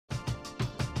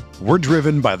We're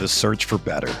driven by the search for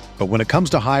better. But when it comes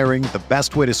to hiring, the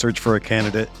best way to search for a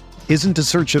candidate isn't to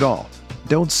search at all.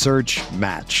 Don't search,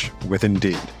 match with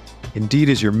Indeed. Indeed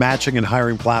is your matching and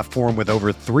hiring platform with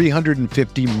over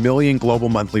 350 million global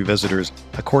monthly visitors,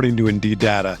 according to Indeed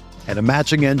data, and a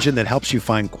matching engine that helps you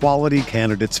find quality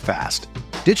candidates fast.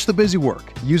 Ditch the busy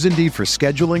work. Use Indeed for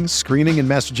scheduling, screening, and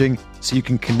messaging so you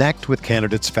can connect with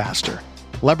candidates faster.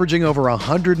 Leveraging over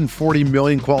 140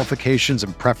 million qualifications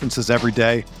and preferences every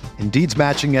day, Indeed's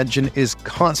matching engine is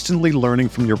constantly learning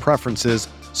from your preferences,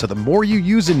 so the more you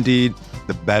use Indeed,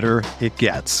 the better it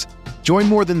gets. Join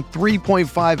more than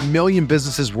 3.5 million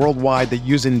businesses worldwide that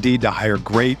use Indeed to hire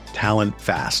great talent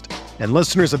fast. And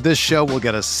listeners of this show will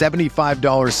get a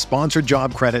 $75 sponsored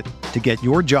job credit to get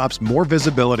your jobs more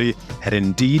visibility at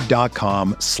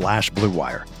Indeed.com/Blue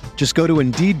Wire. Just go to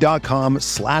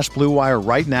Indeed.com/Blue Wire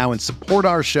right now and support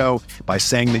our show by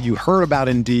saying that you heard about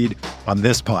Indeed on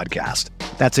this podcast.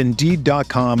 That's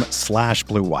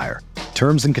Indeed.com/Blue Wire.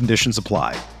 Terms and conditions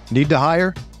apply. Need to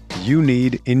hire? You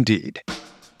need Indeed.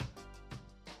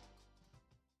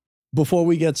 Before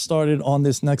we get started on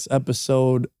this next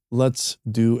episode, let's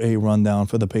do a rundown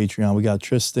for the Patreon. We got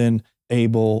Tristan,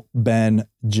 Abel, Ben,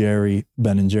 Jerry.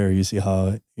 Ben and Jerry, you see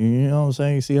how, you know what I'm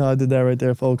saying? You see how I did that right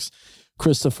there, folks?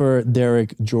 Christopher,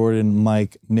 Derek, Jordan,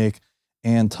 Mike, Nick,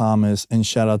 and Thomas. And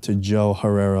shout out to Joe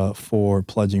Herrera for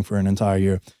pledging for an entire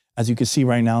year. As you can see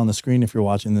right now on the screen, if you're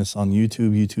watching this on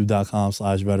YouTube,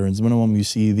 youtube.com/veterans minimum, you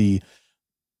see the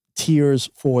tiers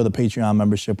for the Patreon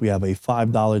membership. We have a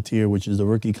 $5 tier, which is the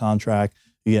rookie contract.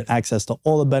 You get access to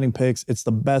all the betting picks. It's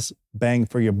the best bang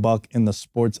for your buck in the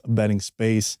sports betting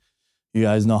space. You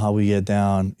guys know how we get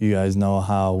down. You guys know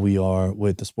how we are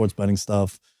with the sports betting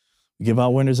stuff. We give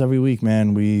out winners every week,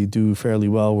 man. We do fairly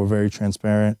well. We're very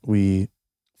transparent. We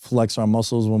flex our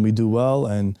muscles when we do well,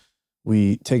 and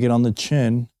we take it on the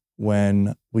chin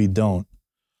when we don't.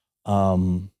 That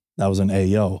was an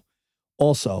AO.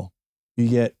 Also, you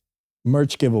get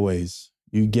merch giveaways.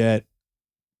 You get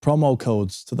promo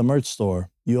codes to the merch store.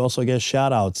 You also get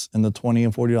shout outs in the $20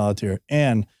 and $40 tier.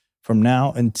 And from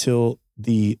now until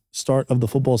the start of the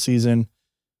football season,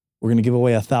 we're going to give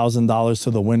away $1,000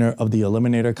 to the winner of the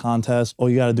Eliminator contest. All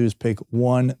you got to do is pick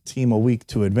one team a week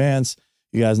to advance.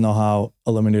 You guys know how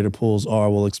Eliminator pools are.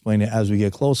 We'll explain it as we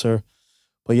get closer.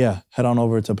 But yeah, head on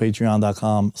over to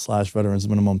patreon.com/veterans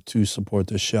minimum to support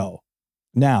the show.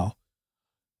 Now,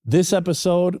 this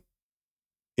episode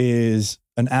is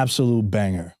an absolute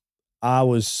banger. I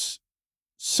was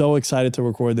so excited to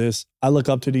record this. I look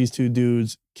up to these two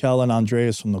dudes, Kel and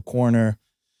Andreas from the corner.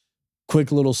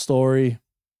 Quick little story.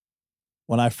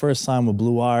 When I first signed with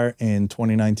Blue Wire in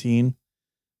 2019,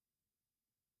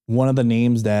 one of the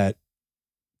names that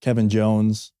Kevin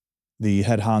Jones, the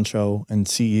head honcho and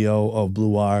CEO of Blue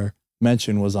Wire,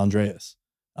 mentioned was Andreas.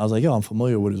 I was like, yo, I'm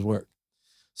familiar with his work.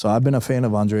 So I've been a fan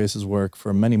of Andreas's work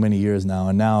for many, many years now,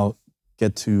 and now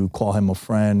get to call him a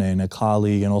friend and a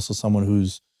colleague, and also someone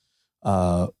who's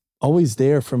always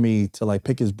there for me to like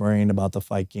pick his brain about the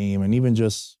fight game, and even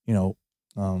just, you know,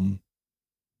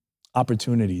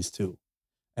 opportunities too.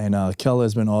 And Kel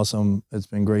has been awesome. It's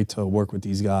been great to work with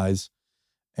these guys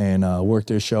and work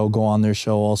their show, go on their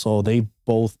show. Also, they've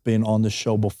both been on the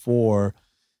show before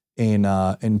in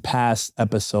past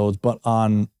episodes, but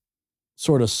on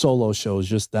sort of solo shows,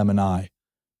 just them and I.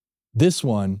 This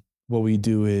one, what we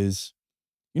do is,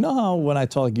 you know how when I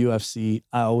talk UFC,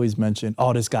 I always mention,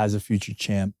 oh, this guy's a future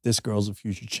champ. This girl's a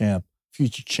future champ.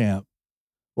 Future champ.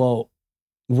 Well,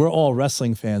 we're all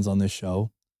wrestling fans on this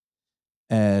show.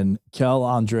 And Kel,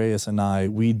 Andreas, and I,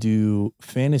 we do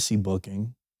fantasy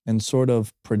booking and sort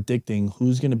of predicting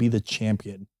who's going to be the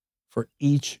champion for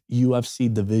each UFC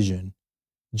division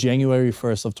January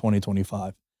 1st of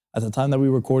 2025. At the time that we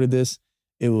recorded this,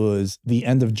 it was the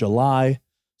end of July.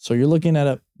 So you're looking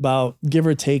at about, give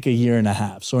or take, a year and a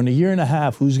half. So in a year and a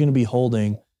half, who's going to be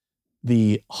holding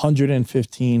the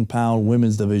 115-pound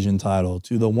women's division title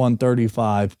to the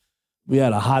 135? We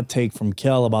had a hot take from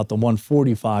Kel about the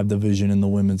 145 division in the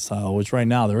women's title, which right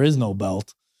now there is no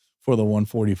belt for the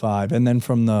 145. And then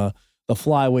from the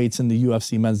flyweights in the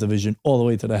UFC men's division all the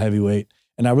way to the heavyweight.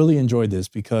 And I really enjoyed this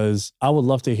because I would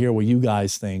love to hear what you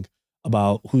guys think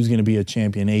about who's going to be a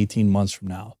champion 18 months from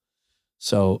now.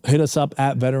 So hit us up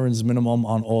at Veterans Minimum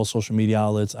on all social media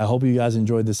outlets. I hope you guys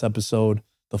enjoyed this episode.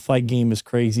 The fight game is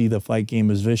crazy. The fight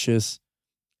game is vicious.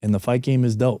 And the fight game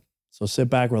is dope. So sit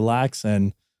back, relax,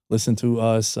 and listen to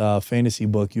us fantasy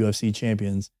book UFC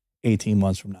champions 18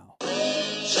 months from now.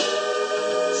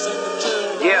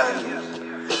 Yeah.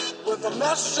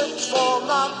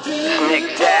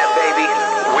 Nick Dad, baby.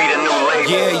 We the new label.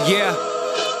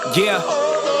 Yeah.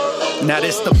 Now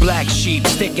this the black sheep,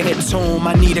 sticking it to him.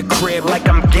 I need a crib like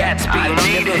I'm Gatsby.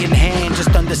 Nigga in hand,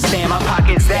 just understand my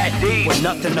pockets that deep. With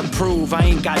nothing to prove, I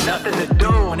ain't got nothing to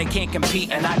do. And they can't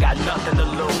compete, and I got nothing to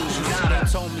lose. You see, they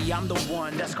told me I'm the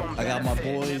one that's gonna I got my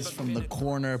benefit. boys from the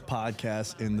Corner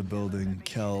podcast in the building.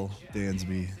 Kel,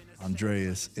 Dansby,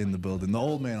 Andreas in the building. The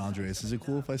old man Andreas. Is it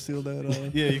cool if I steal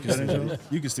that? Yeah, you can steal it.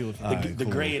 You can steal it. The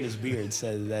gray in his beard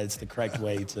says that's the correct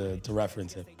way to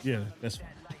reference him. Yeah, that's fine.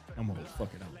 I'm gonna fuck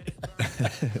it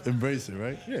up. Embrace it,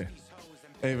 right? Yeah.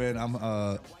 Hey man,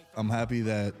 I'm happy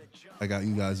that I got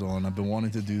you guys on. I've been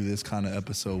wanting to do this kind of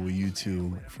episode with you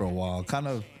two for a while.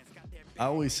 I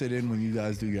always sit in when you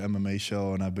guys do your MMA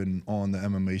show, and I've been on the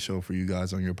MMA show for you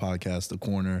guys on your podcast, The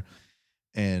Corner,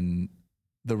 and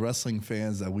the wrestling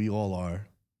fans that we all are.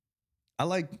 I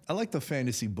like the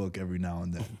fantasy book every now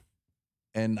and then.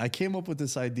 And I came up with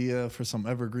this idea for some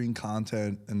evergreen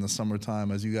content in the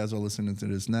summertime. As you guys are listening to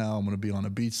this now, I'm going to be on a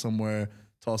beach somewhere,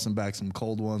 tossing back some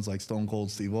cold ones like Stone Cold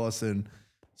Steve Austin.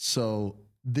 So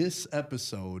this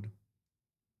episode,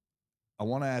 I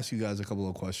want to ask you guys a couple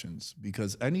of questions,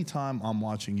 because anytime I'm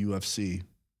watching UFC,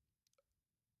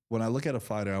 when I look at a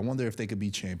fighter, I wonder if they could be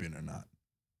champion or not.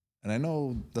 And I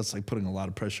know that's like putting a lot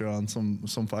of pressure on some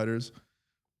fighters.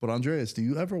 But Andreas, do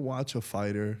you ever watch a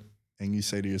fighter and you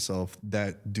say to yourself,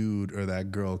 that dude or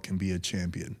that girl can be a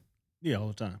champion? Yeah, all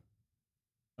the time.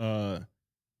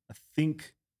 I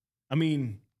think, I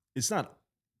mean, doesn't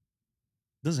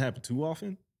happen too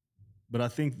often, but I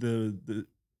think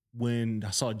when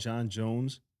I saw John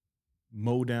Jones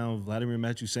mow down Vladimir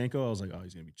Matvisenko, I was like, oh,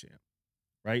 he's gonna be champ,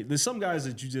 right? There's some guys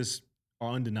that you just are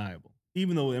undeniable,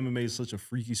 even though MMA is such a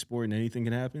freaky sport and anything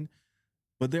can happen.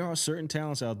 But there are certain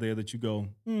talents out there that you go,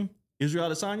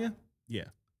 Israel Adesanya, yeah,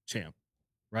 champ,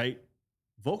 right?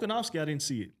 Volkanovski, I didn't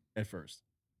see it at first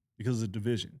because of the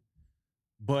division.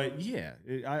 But yeah,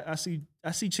 I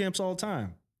see champs all the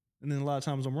time. And then a lot of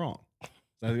times I'm wrong.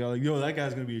 So I go like, yo, that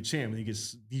guy's going to be a champ. And he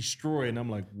gets destroyed. And I'm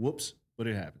like, whoops, but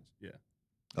it happens. Yeah.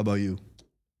 How about you?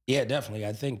 Yeah, definitely.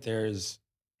 I think there's,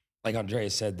 like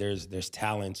Andreas said, there's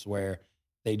talents where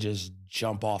they just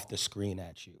jump off the screen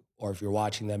at you. Or if you're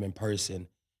watching them in person,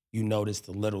 you notice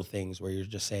the little things where you're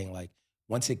just saying, like,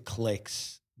 once it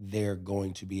clicks, they're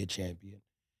going to be a champion.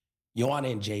 Joanna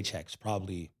Jędrzejczyk's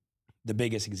probably the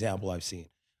biggest example I've seen.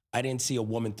 I didn't see a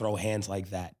woman throw hands like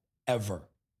that ever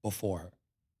before her.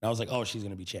 And I was like, oh, she's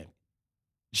going to be champion.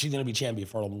 She's going to be champion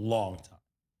for a long time.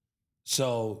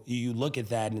 So you look at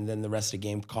that, and then the rest of the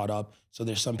game caught up. So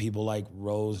there's some people like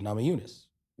Rose Namajunas,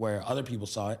 where other people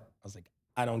saw it. I was like,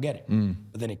 I don't get it.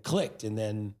 But then it clicked, and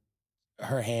then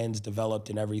her hands developed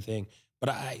and everything. But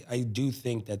I do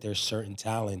think that there's certain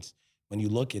talents when you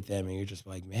look at them and you're just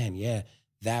like, man, yeah,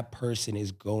 that person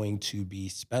is going to be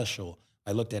special.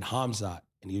 I looked at Hamzat,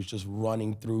 and he was just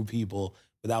running through people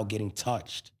without getting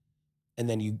touched. And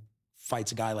then you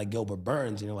fights a guy like Gilbert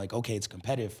Burns, and you're like, okay, it's a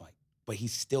competitive fight. But he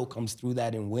still comes through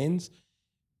that and wins.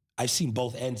 I've seen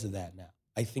both ends of that now.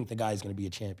 I think the guy's going to be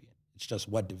a champion. It's just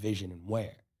what division and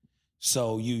where.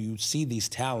 So you see these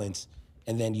talents,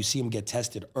 and then you see them get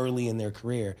tested early in their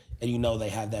career, and you know they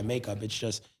have that makeup. It's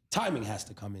just timing has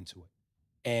to come into it.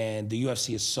 And the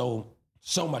UFC is so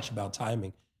much about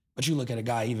timing. But you look at a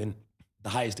guy, even the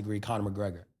highest degree, Conor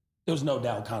McGregor. There was no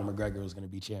doubt Conor McGregor was going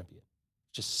to be champion.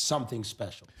 Just something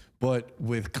special. But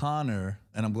with Conor,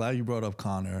 and I'm glad you brought up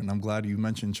Conor, and I'm glad you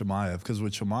mentioned Chimaev, because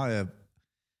with Chimaev,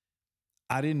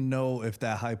 I didn't know if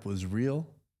that hype was real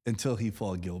until he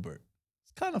fought Gilbert.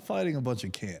 It's kind of fighting a bunch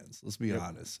of cans, let's be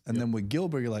honest. And then with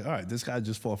Gilbert, you're like, all right, this guy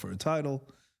just fought for a title.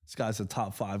 This guy's a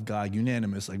top 5 guy,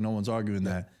 unanimous, like no one's arguing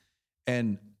that.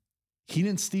 And he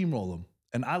didn't steamroll him.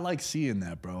 And I like seeing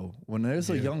that, bro. When there's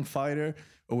a young fighter,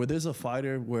 or where there's a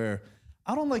fighter where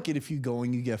I don't like it if you go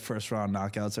and you get first round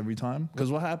knockouts every time.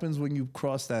 Because what happens when you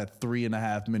cross that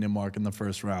 3.5 minute mark in the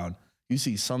first round? You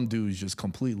see some dudes just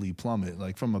completely plummet.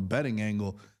 Like from a betting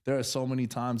angle, there are so many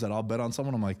times that I'll bet on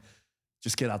someone, I'm like,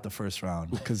 just get out the first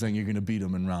round, because then you're going to beat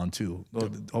them in round 2.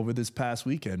 Over this past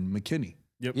weekend, McKinney.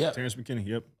 Yep. Terrence McKinney,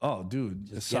 yep. Oh,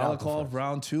 dude. Salikov,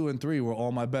 round 2 and 3 were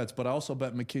all my bets. But I also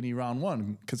bet McKinney round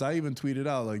 1, because I even tweeted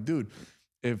out, like, dude,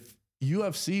 if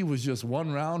UFC was just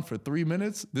 1 round for 3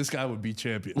 minutes, this guy would be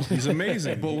champion. He's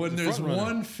amazing. But when there's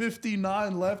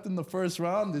 1:59 left in the first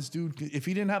round, this dude, if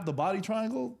he didn't have the body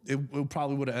triangle, it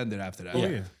probably would have ended after that. Oh,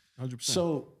 yeah. 100%.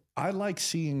 So I like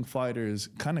seeing fighters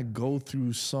kind of go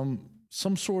through some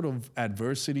sort of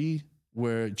adversity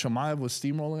where Chimaev was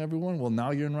steamrolling everyone. Well,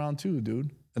 now you're in round 2,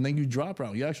 dude. And then you drop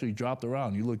round. You actually dropped the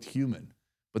round. You looked human.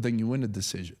 But then you win a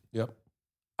decision. Yep.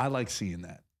 I like seeing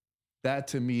that. That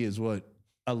to me is what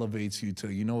elevates you to,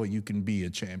 you know what, you can be a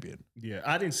champion. Yeah,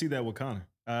 I didn't see that with Conor.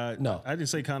 No. I didn't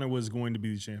say Conor was going to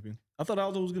be the champion. I thought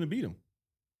Aldo was going to beat him.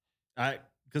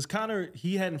 Because Conor,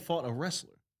 he hadn't fought a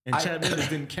wrestler. And Chad Mendes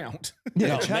didn't count. Yeah,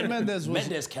 No, Chad Mendes was.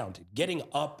 Mendes counted. Getting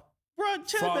up. Bro,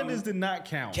 Chad Mendes did not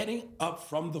count. Getting up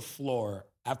from the floor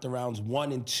after rounds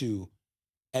 1 and 2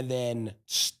 and then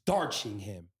starching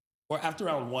him. Or after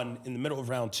round 1, in the middle of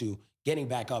round 2, getting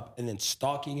back up and then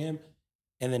stalking him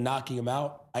and then knocking him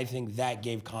out. I think that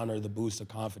gave Conor the boost of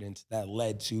confidence that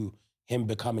led to him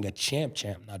becoming a champ,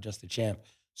 not just a champ.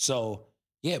 So,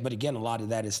 yeah, but again, a lot of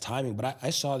that is timing. But I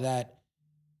saw that,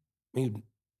 I mean,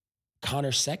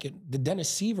 Conor's second, the Dennis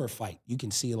Seaver fight, you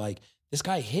can see like this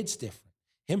guy hits different.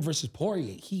 Him versus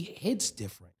Poirier, he hits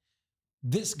different.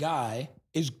 This guy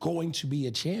is going to be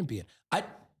a champion.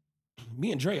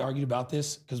 Me and Dre argued about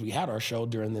this because we had our show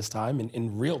during this time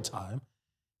in real time.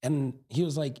 And he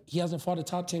was like, he hasn't fought a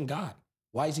top 10 guy.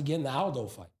 Why is he getting the Aldo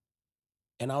fight?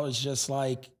 And I was just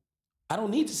like, I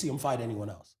don't need to see him fight anyone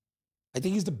else. I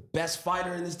think he's the best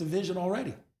fighter in this division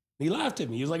already. And he laughed at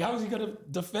me. He was like, how is he going to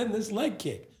defend this leg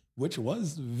kick? Which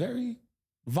was very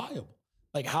viable.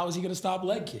 Like, how is he going to stop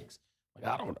leg kicks?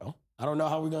 Like, I don't know. I don't know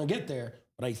how we're going to get there,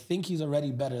 but I think he's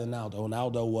already better than Aldo. And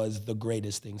Aldo was the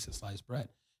greatest thing since sliced bread.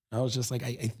 And I was just like,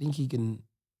 I think he can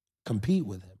compete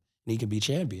with him and he can be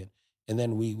champion. And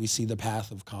then we see the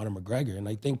path of Conor McGregor. And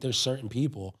I think there's certain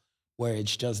people where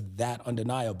it's just that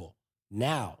undeniable.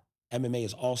 Now, MMA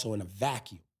is also in a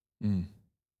vacuum.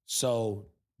 So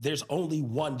there's only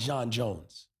one John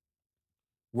Jones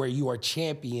where you are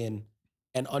champion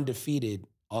and undefeated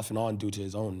off and on due to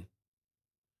his own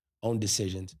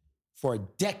decisions for a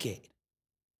decade.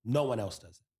 No one else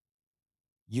does it.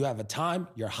 You have a time,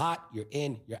 you're hot, you're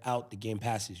in, you're out, the game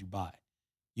passes you by.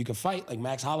 You can fight like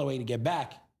Max Holloway to get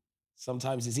back.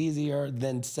 Sometimes it's easier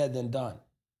than said than done.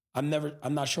 I'm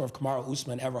not sure if Kamaru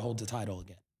Usman ever holds a title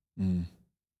again.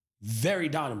 Very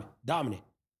dominant.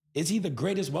 Is he the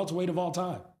greatest welterweight of all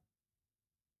time?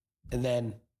 And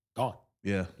then gone.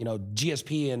 Yeah. You know,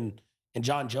 GSP and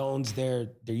John Jones, they're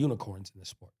unicorns in this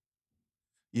sport.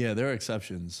 Yeah, there are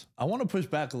exceptions. I want to push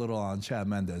back a little on Chad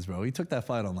Mendes, bro. He took that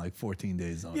fight on like 14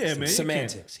 days. Yeah, man.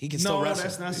 Semantics. He can still wrestle. No,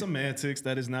 that's not semantics.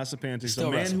 That is not semantics. Still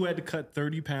A man wrestle. who had to cut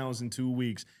 30 pounds in 2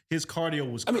 weeks, his cardio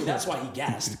was that's why he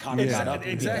gassed. Conor got up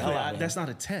and beat the hell out of him. That's not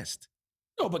a test.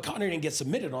 No, but Conor didn't get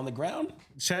submitted on the ground.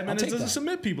 Chad Mendes doesn't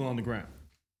submit people on the ground.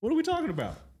 What are we talking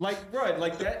about? Like, right,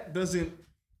 like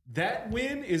that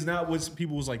win is not what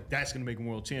people was like, that's going to make him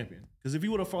world champion. Because if he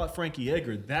would have fought Frankie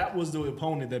Edgar, that was the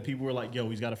opponent that people were like, yo,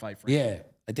 he's got to fight Frankie. Yeah,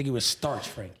 I think he was starch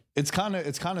Frankie. It's kind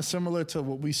of similar to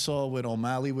what we saw with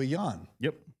O'Malley with Jan.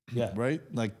 Yep. Yeah. Right?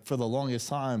 Like for the longest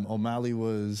time, O'Malley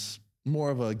was more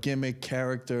of a gimmick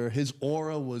character. His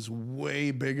aura was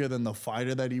way bigger than the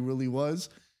fighter that he really was.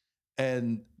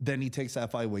 And then he takes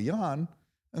that fight with Jan,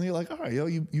 and you're like, all right, yo,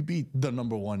 you beat the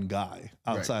number one guy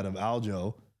outside of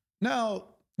Aljo. Now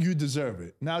you deserve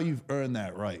it. Now you've earned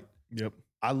that right. Yep.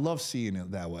 I love seeing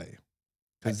it that way.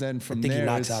 Because then from I think there, he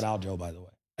knocks out Aljo, by the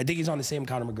way. I think he's on the same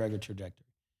Conor McGregor trajectory.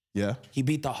 Yeah. He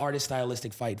beat the hardest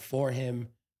stylistic fight for him.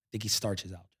 I think he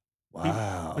starches Aljo.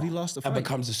 Wow. But he lost the fight. And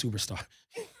becomes a superstar.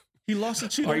 He lost to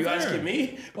Cheeto. Are you Vera. asking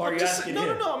me? Or are you asking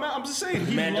him? No, man. I'm just saying.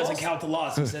 The man doesn't count the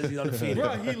loss. He says he's undefeated.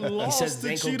 Bro, he lost He says to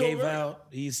Zanko Cheeto gave Vera. out.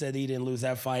 He said he didn't lose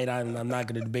that fight. I'm not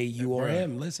going to debate you or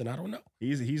him. Listen, I don't know.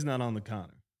 He's not on the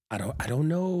Conor. I don't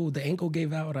know. The ankle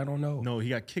gave out. I don't know. No, he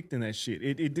got kicked in that shit.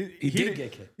 He did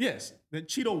get kicked. Yes, that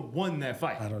Cheeto won that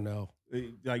fight. I don't know.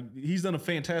 Like he's done a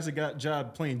fantastic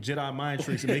job playing Jedi mind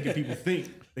tricks and making people think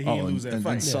that he didn't lose that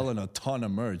fight. And selling a ton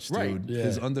of merch, dude. Right. Yeah.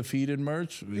 His undefeated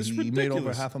merch, he made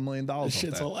over $500,000 off This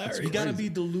shit's that. hilarious. You got to be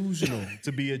delusional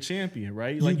to be a champion,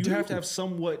 right? Like you have to have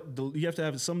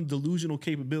some delusional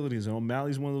capabilities. And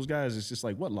O'Malley's one of those guys. It's just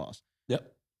like, what loss? Yep.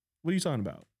 What are you talking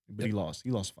about? But he lost.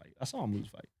 He lost a fight. I saw him lose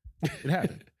a fight. It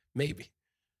happened. Maybe.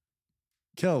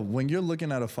 Kel, when you're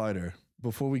looking at a fighter,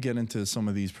 before we get into some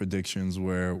of these predictions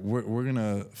where we're going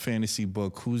to fantasy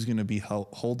book who's going to be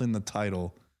holding the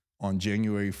title on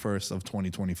January 1st of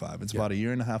 2025. It's about a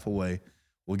year and a half away.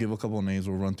 We'll give a couple of names.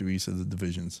 We'll run through each of the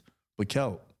divisions. But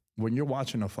Kel, when you're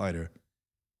watching a fighter,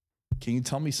 can you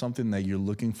tell me something that you're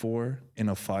looking for in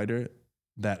a fighter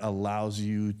that allows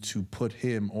you to put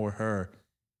him or her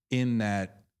in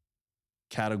that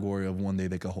category of one day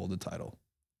they could hold the title?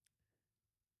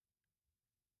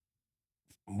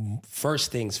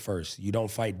 First things first, you don't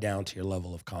fight down to your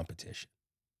level of competition.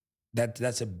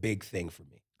 That's a big thing for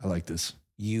me. I like this.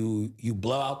 You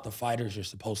blow out the fighters you're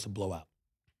supposed to blow out.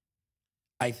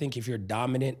 I think if you're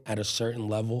dominant at a certain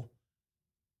level,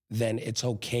 then it's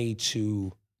okay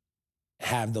to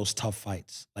have those tough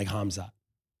fights like Hamzat.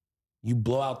 You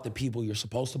blow out the people you're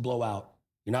supposed to blow out.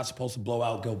 You're not supposed to blow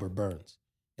out Gilbert Burns.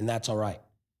 and that's all right.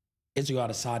 Israel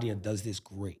Adesanya does this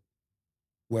great,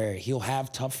 where he'll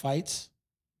have tough fights,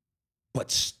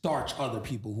 but starch other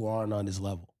people who aren't on his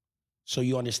level. So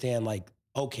you understand, like,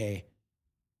 okay,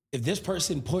 if this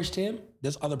person pushed him,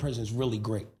 this other person is really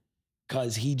great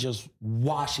because he just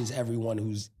washes everyone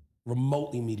who's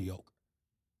remotely mediocre.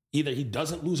 Either he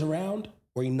doesn't lose a round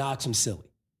or he knocks him silly.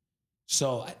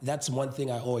 So that's one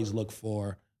thing I always look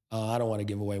for. I don't want to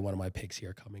give away one of my picks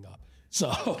here coming up. So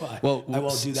I won't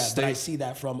do that. But I see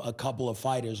that from a couple of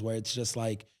fighters where it's just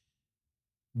like,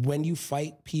 when you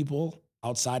fight people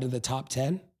outside of the top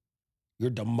 10, you're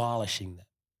demolishing them.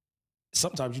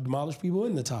 Sometimes you demolish people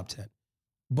in the top 10.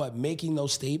 But making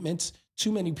those statements,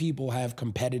 too many people have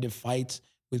competitive fights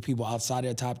with people outside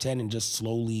of the top 10 and just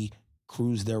slowly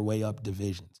cruise their way up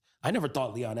divisions. I never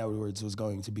thought Leon Edwards was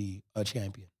going to be a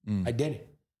champion. I didn't.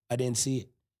 I didn't see it.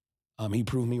 He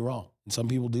proved me wrong. And some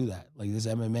people do that. Like this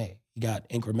MMA. He got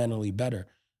incrementally better.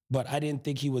 But I didn't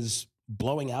think he was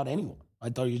blowing out anyone. I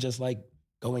thought he was just like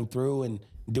going through and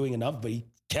doing enough, but he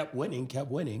kept winning.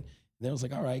 And then I was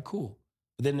like, all right, cool.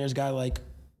 But then there's a guy like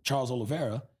Charles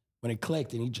Oliveira, when it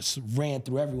clicked and he just ran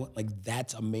through everyone. Like,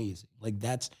 that's amazing. Like,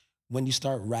 that's when you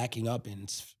start racking up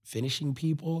and finishing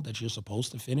people that you're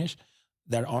supposed to finish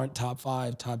that aren't top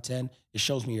 5, top 10, it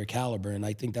shows me your caliber. And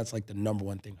I think that's like the number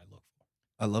one thing I look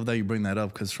for. I love that you bring that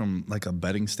up because from like a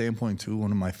betting standpoint too,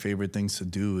 one of my favorite things to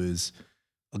do is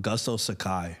Augusto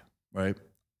Sakai, right?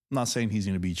 I'm not saying he's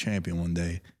going to be champion one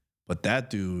day, but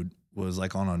that dude was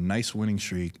like on a nice winning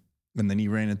streak. And then he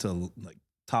ran into like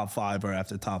top 5er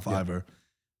after top 5er. Yeah.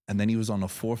 And then he was on a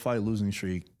 4-fight losing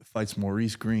streak, fights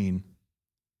Maurice Green,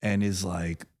 and is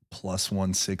like plus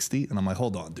 160. And I'm like,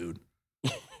 hold on, dude.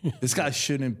 This guy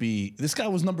shouldn't be. This guy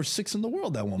was number 6 in the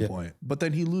world at one point. But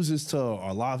then he loses to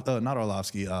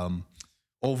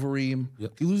Overeem.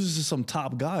 Yep. He loses to some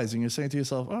top guys. And you're saying to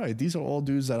yourself, all right, these are all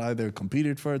dudes that either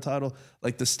competed for a title.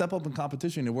 Like the step up in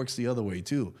competition, it works the other way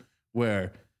too.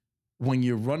 Where when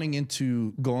you're running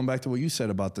into, going back to what you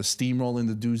said about the steamrolling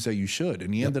the dudes that you should,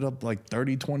 and he ended up like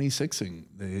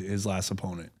 30-26ing his last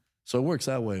opponent. So it works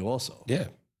that way also. Yeah.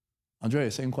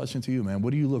 Andrea, same question to you, man. What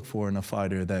do you look for in a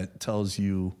fighter that tells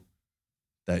you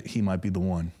that he might be the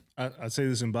one? I say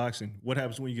this in boxing. What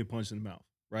happens when you get punched in the mouth,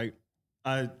 right?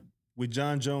 With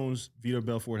John Jones, Vitor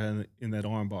Belfort had in that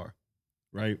arm bar,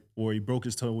 right? Or he broke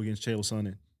his toe against Chael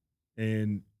Sonnen.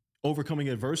 And overcoming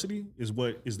adversity is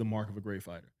what is the mark of a great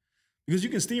fighter. Because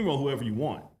you can steamroll whoever you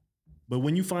want. But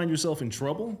when you find yourself in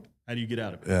trouble, how do you get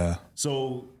out of it? Yeah.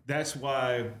 So that's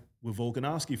why with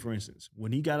Volkanovski, for instance,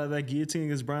 when he got out of that guillotine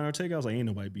against Brian Ortega, I was like, ain't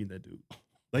nobody beating that dude.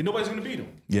 Like, nobody's going to beat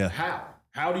him. Yeah. How?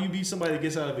 How do you beat somebody that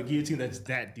gets out of a guillotine that's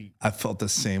that deep? I felt the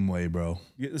same way, bro.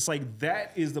 It's like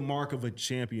that is the mark of a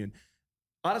champion.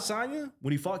 Adesanya,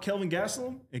 when he fought Kelvin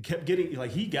Gastelum and kept getting,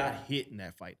 like, he got hit in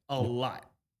that fight a lot.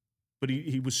 But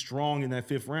he was strong in that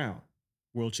 5th round,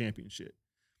 world championship.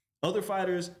 Other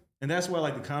fighters, and that's why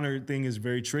like the Conor thing is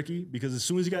very tricky, because as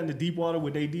soon as he got into deep water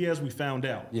with Nate Diaz, we found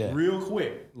out real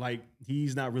quick, like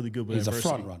he's not really good with adversity. He's a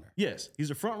front runner. Yes,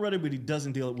 he's a front runner, but he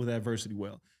doesn't deal with adversity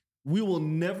well. We will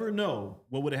never know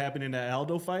what would have happened in that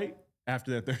Aldo fight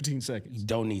after that 13 seconds. You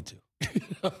don't need to.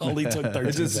 Only took 13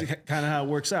 It's just seconds. kind of how it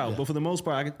works out. Yeah. But for the most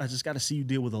part, I just got to see you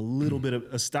deal with a little bit of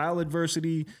a style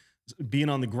adversity, being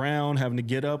on the ground, having to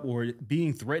get up, or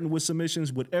being threatened with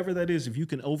submissions, whatever that is. If you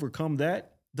can overcome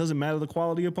that, doesn't matter the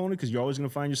quality of opponent, because you're always going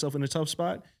to find yourself in a tough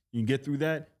spot. You can get through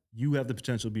that. You have the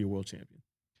potential to be a world champion.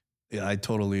 Yeah, I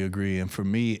totally agree. And for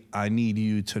me, I need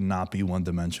you to not be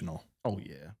one-dimensional. Oh,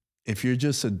 yeah. If you're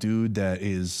just a dude that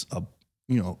is a,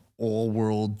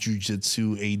 all-world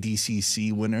jiu-jitsu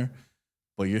ADCC winner,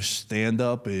 but your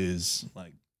stand-up is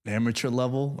like amateur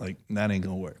level, like that ain't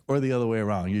going to work. Or the other way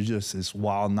around. You're just this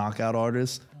wild knockout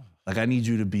artist. Like, I need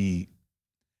you to be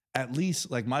at least,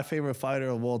 like, my favorite fighter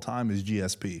of all time is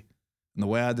GSP. And the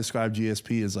way I describe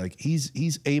GSP is like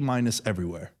he's A-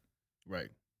 everywhere. Right.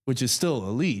 Which is still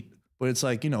elite, but it's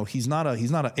like, he's not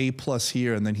an A+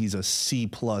 here and then he's a C+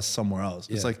 somewhere else.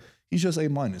 It's like he's just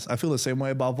A-. I feel the same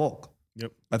way about Volk.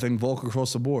 Yep. I think Volk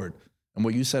across the board. And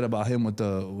what you said about him with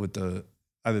the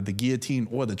either the guillotine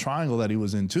or the triangle that he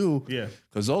was in too. Yeah.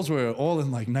 Because those were all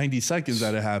in like 90 seconds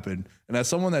that it happened. And as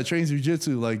someone that trains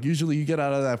jiu-jitsu, like usually you get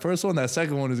out of that first one, that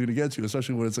second one is going to get you,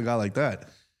 especially when it's a guy like that.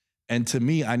 And to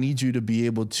me, I need you to be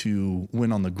able to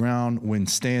win on the ground, win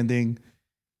standing.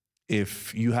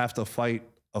 If you have to fight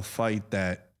a fight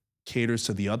that caters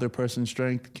to the other person's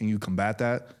strength, can you combat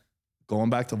that? Going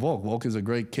back to Volk. Volk is a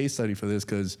great case study for this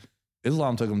because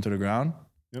Islam took him to the ground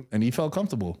and he felt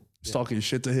comfortable. He's talking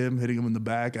shit to him, hitting him in the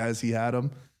back as he had him.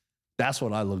 That's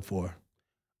what I look for.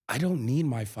 I don't need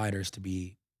my fighters to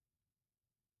be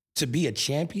to be a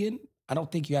champion, I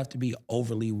don't think you have to be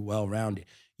overly well-rounded.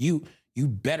 You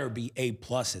better be A+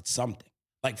 at something.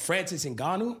 Like Francis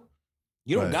Ngannou,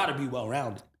 you don't got to be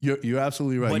well-rounded. You're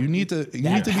absolutely right. But you need to be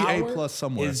A+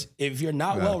 somewhere. If you're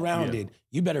not well-rounded,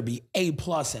 you better be A+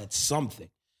 at something.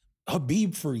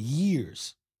 Habib for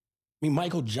years. I mean,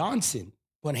 Michael Johnson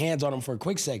put hands on him for a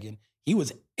quick second. He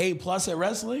was A+ at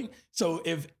wrestling. So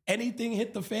if anything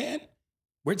hit the fan,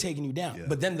 we're taking you down. Yeah.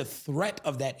 But then the threat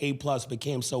of that A+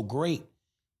 became so great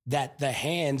that the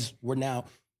hands were now,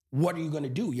 what are you going to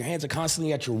do? Your hands are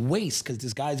constantly at your waist because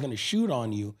this guy's going to shoot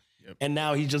on you. Yep. And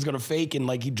now he's just going to fake and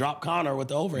like he dropped Conor with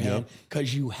the overhand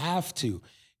because you have to.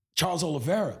 Charles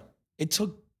Oliveira, it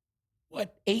took, 8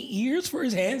 years for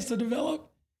his hands to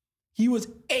develop? He was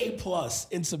A+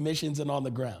 in submissions and on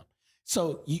the ground.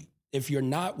 So if you're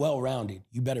not well-rounded,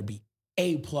 you better be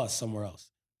A+ somewhere else.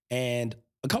 And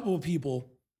a couple of people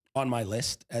on my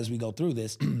list as we go through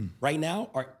this right now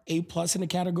are A+ in the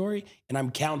category, and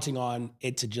I'm counting on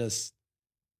it to just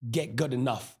get good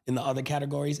enough in the other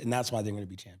categories, and that's why they're going to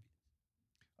be champions.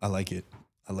 I like it.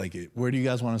 Where do you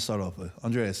guys want to start off with?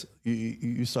 Andreas,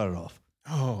 you started off.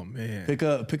 Oh, man. Pick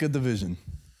a division.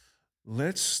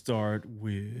 Let's start at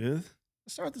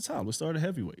the top. Let's start at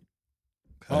heavyweight.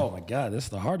 Okay. Oh, my God. This is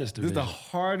the hardest division. This is the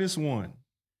hardest one.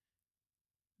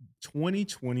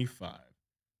 2025.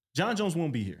 John Jones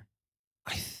won't be here.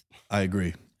 I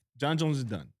agree. John Jones is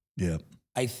done. Yeah.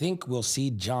 I think we'll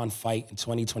see John fight in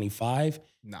 2025.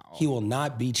 No. He will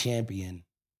not be champion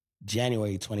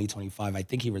January 2025. I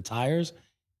think he retires,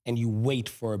 and you wait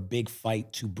for a big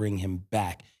fight to bring him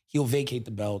back. He'll vacate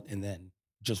the belt and then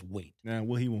just wait. Nah,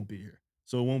 well, he won't be here.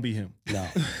 So it won't be him. No.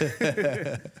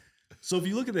 So if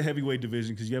you look at the heavyweight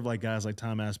division, because you have like guys like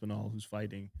Tom Aspinall who's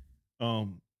fighting, I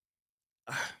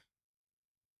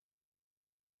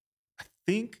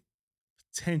think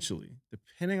potentially,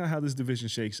 depending on how this division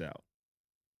shakes out,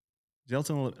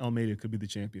 Gelton Almeida could be the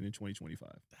champion in 2025.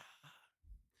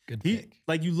 Good pick.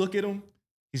 Like you look at him,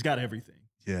 he's got everything.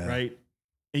 Yeah. Right?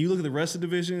 And you look at the rest of the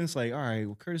division, it's like, all right,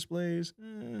 well, Curtis Blaze,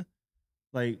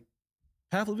 like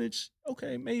Pavlovich,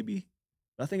 okay, maybe.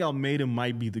 I think Almeida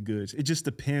might be the goods. It just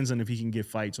depends on if he can get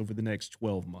fights over the next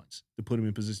 12 months to put him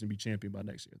in position to be champion by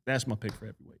next year. That's my pick for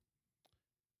heavyweight.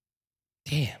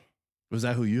 Damn. Was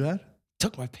that who you had?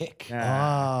 Took my pick. The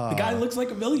guy looks like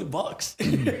 $1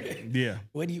 million. Yeah.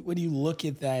 When you look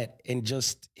at that and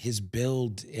just his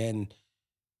build, and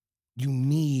you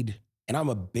need, and I'm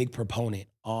a big proponent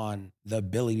on the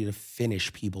ability to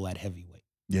finish people at heavyweight.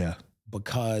 Yeah.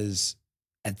 Because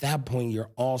at that point,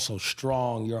 you're also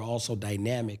strong, you're also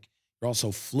dynamic, you're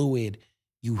also fluid.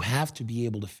 You have to be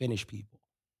able to finish people.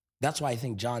 That's why I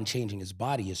think John changing his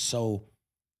body is so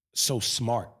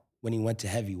smart when he went to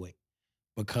heavyweight,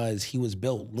 because he was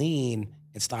built lean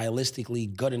and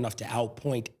stylistically good enough to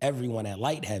outpoint everyone at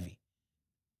light heavy.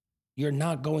 You're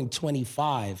not going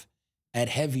 25 at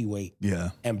heavyweight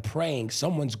and praying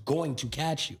someone's going to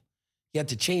catch you. He had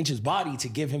to change his body to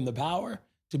give him the power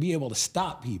to be able to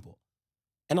stop people.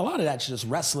 And a lot of that's just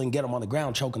wrestling, get him on the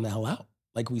ground, choking the hell out,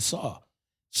 like we saw.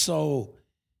 So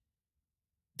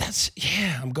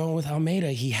I'm going with Almeida.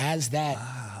 He has that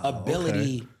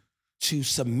ability to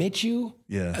submit you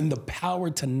and the power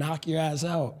to knock your ass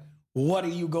out. What are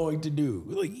you going to do?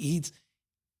 Like he's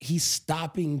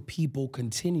stopping people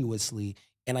continuously,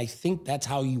 and I think that's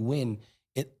how you win.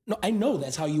 I know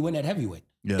that's how you win at heavyweight.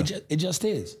 Yeah. It just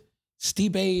is.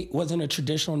 Stipe wasn't a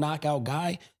traditional knockout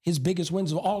guy. His biggest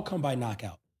wins will all come by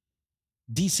knockout.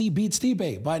 DC beat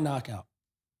Stipe by knockout.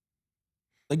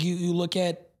 Like you look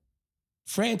at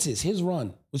Francis, his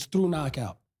run was through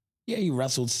knockout. Yeah, he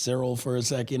wrestled Cyril for a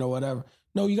second or whatever.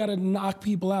 No, you got to knock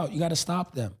people out. You got to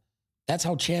stop them. That's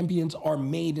how champions are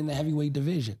made in the heavyweight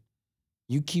division.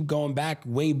 You keep going back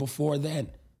way before then.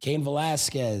 Cain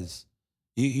Velasquez.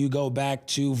 You go back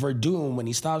to Verdun when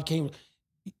he stopped Cain.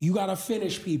 You got to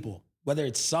finish people, whether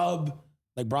it's sub,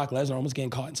 like Brock Lesnar almost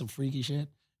getting caught in some freaky shit.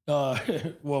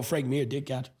 Well, Frank Mir did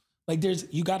catch him. Like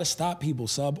you got to stop people,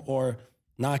 sub or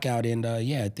knockout. And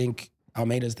I think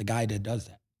Almeida's the guy that does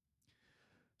that.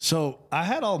 So I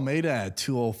had Almeida at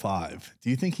 205. Do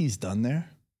you think he's done there?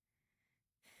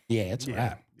 Yeah, it's a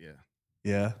wrap.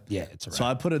 Yeah? Yeah, it's a wrap. So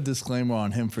I put a disclaimer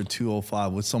on him for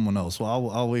 205 with someone else.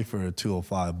 Well, I'll wait for a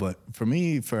 205. But for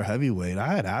me, for heavyweight,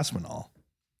 I had Aspinall.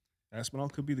 Aspinall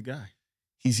could be the guy.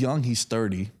 He's young. He's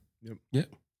 30. Yep.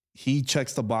 He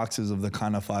checks the boxes of the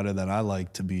kind of fighter that I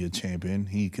like to be a champion.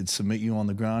 He could submit you on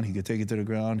the ground. He could take it to the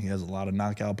ground. He has a lot of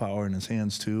knockout power in his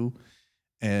hands, too.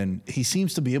 And he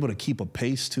seems to be able to keep a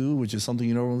pace, too, which is something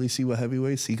you don't really see with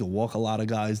heavyweights. He could walk a lot of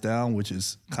guys down, which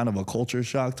is kind of a culture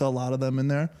shock to a lot of them in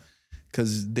there.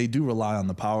 because they do rely on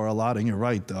the power a lot. And you're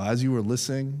right, though. As you were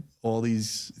listing all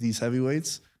these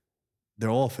heavyweights, they're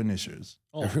all finishers.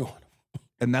 Everyone.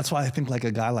 And that's why I think like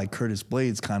a guy like Curtis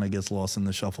Blades kind of gets lost in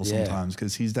the shuffle sometimes,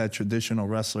 because he's that traditional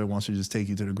wrestler, wants to just take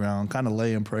you to the ground, kind of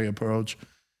lay and pray approach.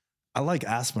 I like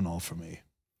Aspinall for me.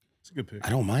 It's a good pick. I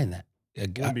don't mind that. A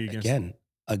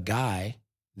guy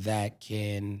that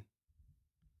can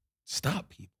stop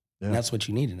people. Yeah. And that's what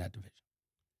you need in that division.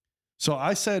 So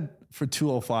I said for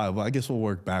 205, well, I guess we'll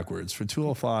work backwards. For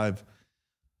 205,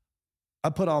 I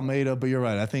put Almeida, but you're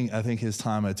right. I think his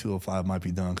time at 205 might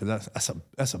be done, because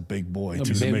that's a big boy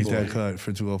to make that cut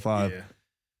for 205. Yeah.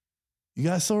 You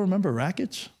guys still remember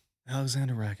Rakic?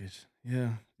 Alexander Rakic. Yeah.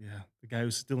 The guy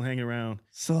who's still hanging around.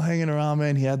 Still hanging around,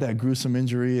 man. He had that gruesome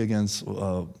injury against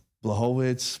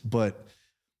Blachowicz, but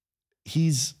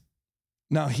he's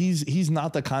not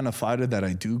the kind of fighter that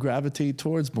I do gravitate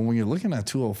towards. But when you're looking at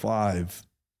 205,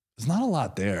 there's not a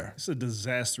lot there. It's a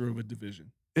disaster of a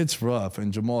division. It's rough,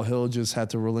 and Jamal Hill just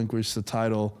had to relinquish the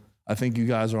title. I think you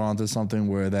guys are onto something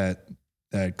where that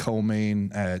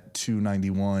co-main at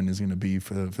 291 is going to be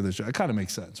for the show. It kind of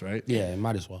makes sense, right? Yeah, it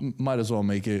might as well. Might as well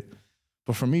make it.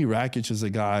 But for me, Rakic is a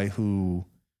guy who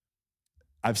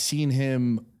I've seen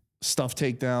him stuff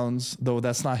takedowns, though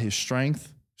that's not his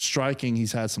strength. Striking,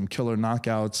 he's had some killer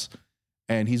knockouts,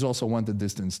 and he's also went the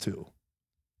distance too.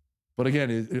 But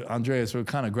again, Andreas, we're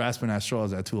kind of grasping at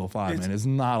straws at 205, man. There's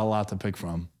not a lot to pick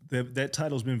from. That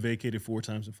title's been vacated 4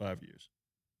 times in 5 years.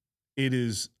 It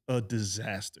is a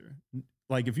disaster.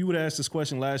 Like, if you would have asked this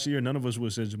question last year, none of us would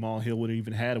have said Jamal Hill would have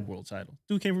even had a world title.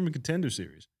 Dude came from a contender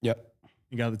series. Yep.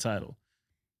 He got the title.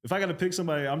 If I got to pick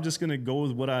somebody, I'm just going to go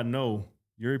with what I know.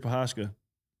 Yuri Prochazka.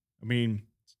 I mean,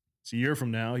 it's a year from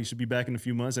now. He should be back in a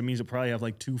few months. That means he'll probably have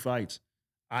like 2 fights.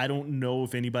 I don't know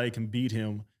if anybody can beat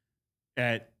him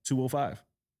at 205.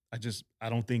 I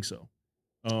don't think so.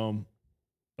 But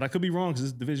I could be wrong, because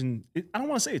this division, I don't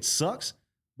want to say it sucks,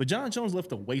 but John Jones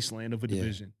left a wasteland of a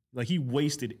division. Like, he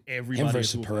wasted everybody. Him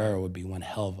versus Pereira would be one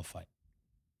hell of a fight.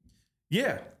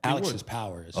 Yeah. Alex's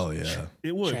power is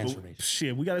it would. transformation. But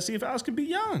shit, we got to see if Alex can beat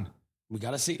Jan. We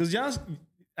got to see. Because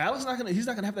Alex he's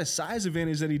not gonna have that size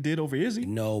advantage that he did over Izzy.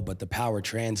 No, but the power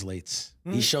translates.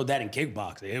 He showed that in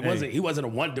kickboxing. He wasn't a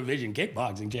one division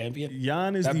kickboxing champion.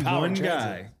 Jan is the one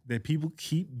guy that people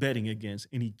keep betting against,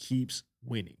 and he keeps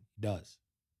winning. He does.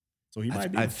 So he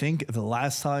might be. I think the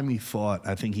last time he fought,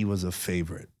 I think he was a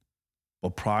favorite.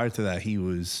 But prior to that, he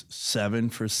was 7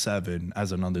 for 7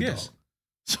 as an underdog. Yes.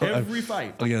 So every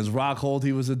fight. Against Rockhold,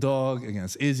 he was a dog.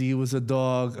 Against Izzy, he was a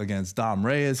dog. Against Dom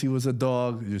Reyes, he was a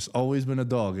dog. He's always been a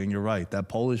dog. And you're right. That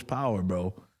Polish power,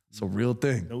 bro, it's a real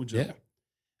thing. No joke. Yeah.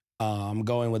 I'm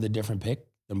going with a different pick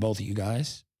than both of you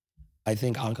guys. I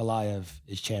think Ankalaev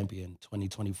is champion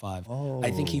 2025. Oh.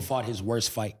 I think he fought his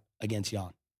worst fight against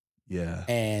Jan. Yeah.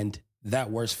 And that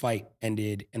worst fight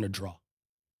ended in a draw.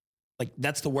 Like,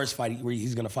 that's the worst fight where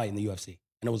he's going to fight in the UFC.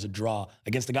 And it was a draw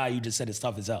against the guy you just said is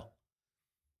tough as hell.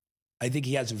 I think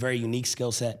he has a very unique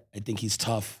skill set. I think he's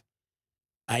tough.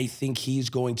 I think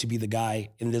he's going to be the guy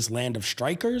in this land of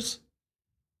strikers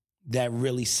that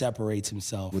really separates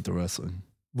himself With the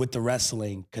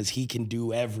wrestling. Because he can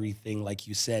do everything, like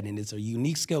you said, and it's a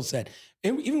unique skill set.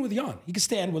 And even with Jan, he can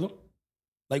stand with him.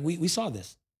 Like, we saw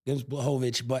this against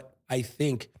Blachowicz, but I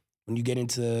think when you get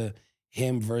into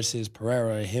him versus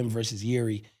Pereira, him versus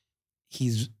Yuri,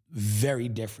 he's very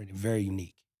different and very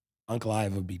unique.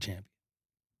 Ankalaev would be champion.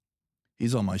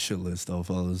 He's on my shit list, though,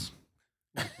 fellas.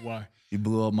 Why? He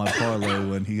blew up my parlay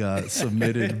when he got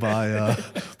submitted by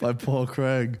Paul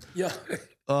Craig. Yeah.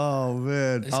 Oh,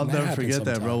 man. Listen, I'll that never happens forget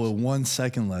that, bro, with sometimes. 1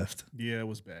 second left. Yeah, it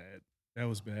was bad. That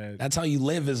was bad. That's how you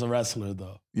live as a wrestler,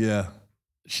 though. Yeah.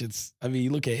 I mean,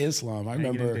 you look at Islam. I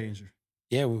remember. Danger.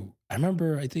 Yeah,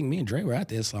 I think me and Dre were at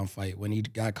the Islam fight when he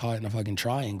got caught in a fucking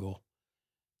triangle.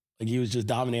 Like, he was just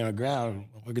dominating on the ground.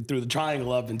 Fucking threw the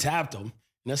triangle up and tapped him.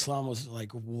 And Islam was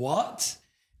like, what?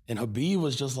 And Habib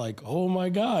was just like, oh my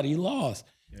God, he lost.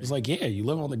 Yeah. It's like, yeah, you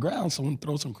live on the ground, someone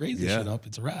throws some crazy shit up,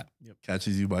 it's a wrap. Yep.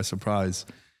 Catches you by surprise.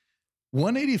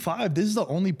 185, this is the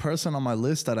only person on my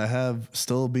list that I have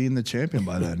still being the champion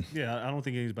by then. Yeah, I don't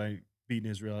think anybody beating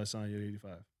Israel Adesanya at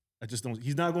 85. I just don't.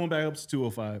 He's not going back up to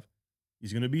 205.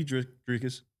 He's going to beat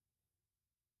Dricus.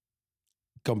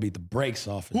 Gonna beat the brakes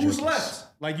off of Who's Dricus. left?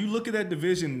 Like, you look at that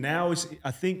division now.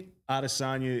 I think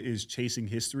Adesanya is chasing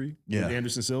history with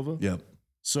Anderson Silva. Yep.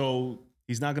 So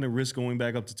he's not going to risk going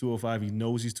back up to 205. He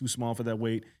knows he's too small for that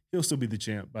weight. He'll still be the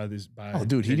champ by this. Oh,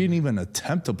 dude, he didn't even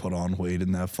attempt to put on weight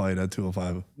in that fight at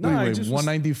 205. No, he he weighed just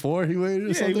 194. He weighed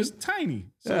or something. He was tiny.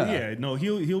 So no,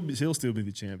 he'll still be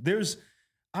the champ.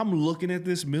 I'm looking at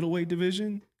this middleweight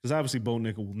division because obviously Bo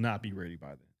Nickel will not be ready by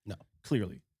then. No.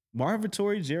 clearly. Marvin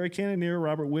Vettori, Jared Cannonier,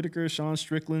 Robert Whittaker, Sean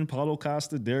Strickland, Paulo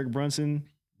Costa, Derek Brunson,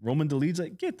 Roman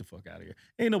Dolidze. Get the fuck out of here.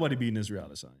 Ain't nobody beating Israel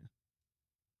Adesanya.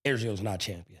 Israel's not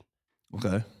champion.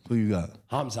 Okay. Who you got?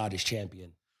 Hamzat is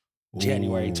champion.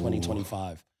 January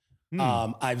 2025.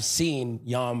 I've seen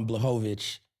Jan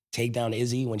Blachowicz take down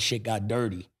Izzy when shit got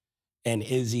dirty. And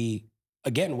Izzy,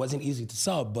 again, wasn't easy to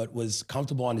sub, but was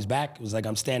comfortable on his back. It was like,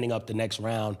 I'm standing up the next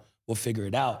round. We'll figure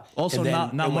it out. Also,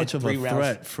 not much of a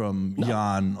threat from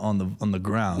Jan on the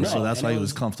ground. So that's why he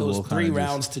was comfortable. It was 3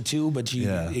 rounds to 2, but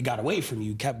it got away from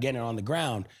you. You kept getting it on the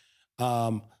ground.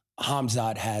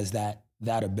 Hamzat has that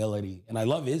ability. And I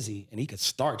love Izzy, and he could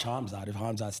starch Hamzat if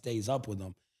Hamzat stays up with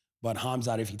him. But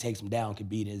Hamzat, if he takes him down, could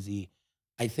beat Izzy.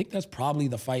 I think that's probably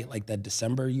the fight, like that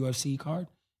December UFC card,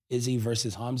 Izzy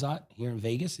versus Hamzat here in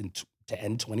Vegas to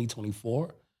end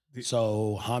 2024.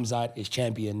 So Hamzat is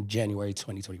champion January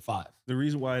 2025. The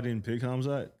reason why I didn't pick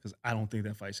Hamzat, because I don't think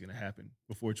that fight's going to happen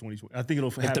before 2020. I think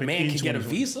it'll happen. If the man in can get a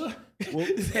 2020. visa, Well,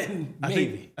 then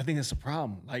maybe. I think that's a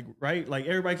problem. Like, right? Like,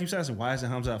 everybody keeps asking, why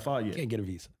hasn't Hamzat fought yet? Can't get a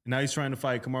visa. And now he's trying to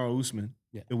fight Kamaru Usman.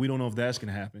 Yeah. And we don't know if that's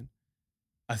going to happen.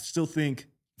 I still think...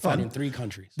 Fight in 3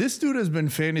 countries. This dude has been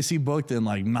fantasy booked in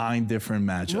like 9 different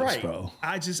matchups, right. bro.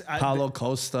 Paulo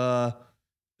Costa,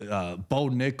 Bo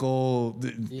Nickel,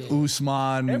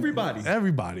 Usman.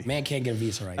 Everybody. Man can't get a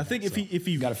visa right I think now, if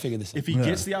he got to figure this out. If he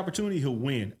gets the opportunity, he'll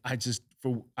win. I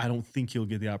don't think he'll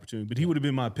get the opportunity. But he would have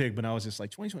been my pick. But I was just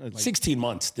like 2020. Like, 16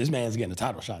 months. This man's getting a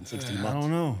title shot in 16 months.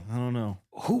 I don't know.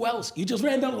 Who else? You just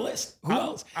ran down the list. Who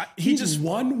else? He's just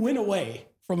 1 win away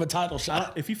from a title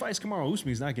shot. If he fights Kamaru Usman,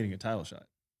 he's not getting a title shot.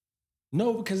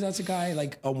 No, because that's a guy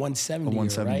like a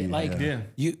 170, right? Like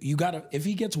you gotta, if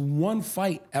he gets 1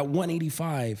 fight at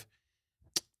 185.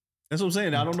 That's what I'm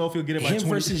saying. I don't know if he'll get it by him 20.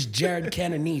 versus Jared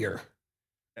Cannonier.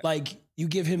 Like you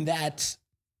give him that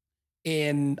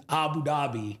in Abu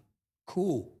Dhabi,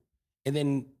 cool. And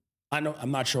then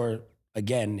I'm not sure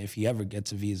again if he ever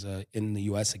gets a visa in the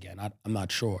US again. I'm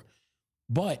not sure.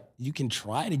 But you can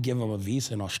try to give him a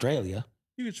visa in Australia.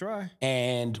 You could try.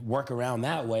 And work around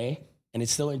that way. And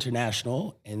it's still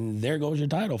international, and there goes your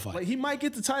title fight. Like, he might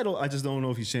get the title. I just don't know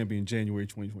if he's champion January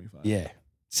 2025. Yeah,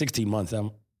 16 months.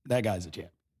 That guy's a champ.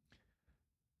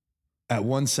 At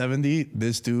 170,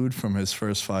 this dude from his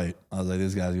first fight, I was like,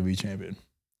 this guy's gonna be champion.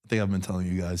 I think I've been telling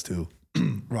you guys too.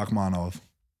 Rachmanov,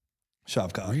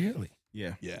 Shavkat. Really?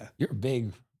 Yeah. You're a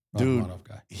big dude, Rachmanov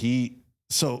guy.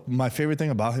 So my favorite thing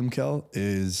about him, Kel,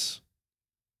 is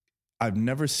I've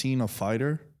never seen a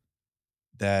fighter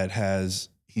that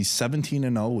he's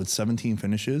 17-0 with 17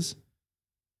 finishes,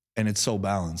 and it's so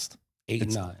balanced.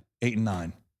 8-9.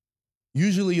 8-9.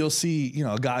 Usually you'll see,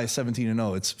 a guy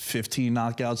 17-0, it's 15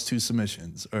 knockouts, 2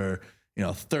 submissions, or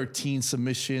 13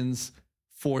 submissions,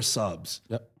 4 subs.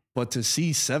 Yep. But to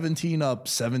see 17 up,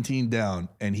 17 down,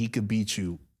 and he could beat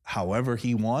you however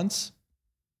he wants,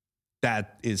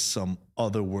 that is some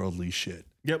otherworldly shit.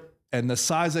 Yep. And the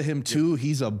size of him too,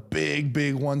 he's a big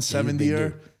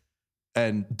 170er.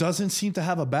 And doesn't seem to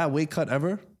have a bad weight cut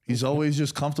ever. He's always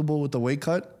just comfortable with the weight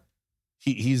cut.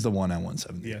 He's the one at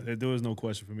 170. Yeah, there was no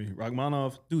question for me.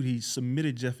 Rachmanov, dude, he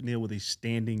submitted Jeff Neal with a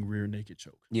standing rear naked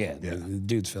choke. Yeah. The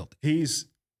dude's filthy.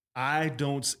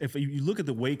 If you look at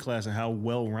the weight class and how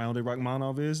well-rounded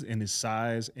Rachmanov is and his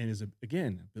size and his,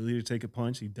 again, ability to take a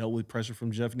punch. He dealt with pressure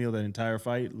from Jeff Neal that entire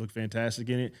fight, looked fantastic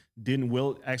in it.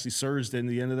 Actually surged in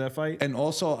the end of that fight. And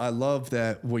also, I love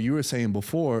that what you were saying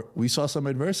before, we saw some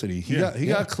adversity. He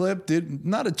got clipped, did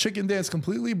not a chicken dance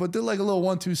completely, but did like a little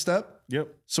 1-2 step. Yep.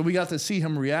 So we got to see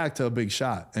him react to a big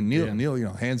shot. And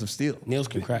Neal, hands of steel. Neal's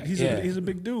can crack. He's a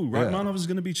big dude. Rachmanov is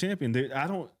going to be champion.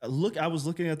 I was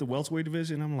looking at the welterweight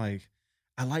division. I'm like,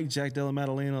 I like Jack Della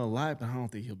Maddalena a lot, but I don't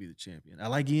think he'll be the champion. I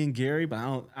like Ian Gary,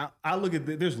 but I look at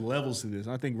there's levels to this.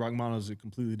 I think Rachmanov is a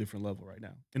completely different level right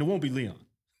now. And it won't be Leon.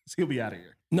 So he'll be out of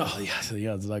here. No,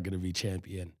 Leon's not going to be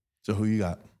champion. So who you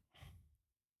got?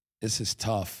 This is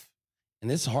tough.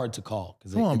 And it's hard to call.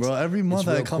 Come on, bro. Every month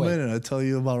I come in and I tell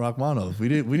you about Rachmanov. We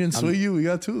didn't sway you. We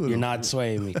got 2 of them. You're not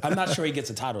swaying me. I'm not sure he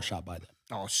gets a title shot by then.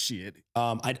 Oh, shit.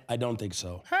 I don't think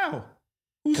so. How?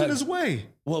 Who's in his way?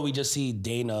 Well, we just see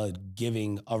Dana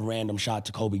giving a random shot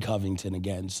to Kobe Covington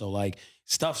again. So,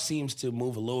 stuff seems to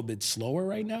move a little bit slower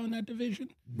right now in that division.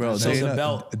 Bro,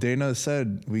 Dana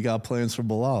said we got plans for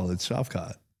Bilal. It's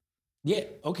Shavkat. Yeah,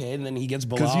 okay. And then he gets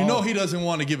Bilal. Because he doesn't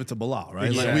want to give it to Bilal, right?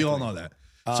 Exactly. Like, we all know that.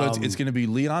 So it's going to be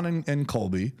Leon and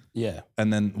Colby. Yeah.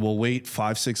 And then we'll wait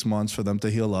 5-6 months for them to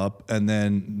heal up. And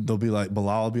then they'll be like,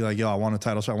 Bilal will be like, yo, I want a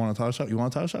title shot. You want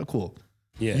a title shot? Cool.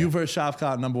 Yeah. You versus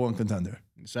Shavkat, number 1 contender.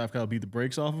 Shavkat will beat the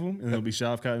brakes off of him, and it'll be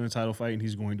Shavkat in the title fight, and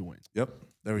he's going to win. Yep.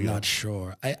 There we go. Not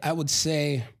sure. I would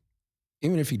say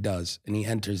even if he does and he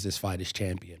enters this fight as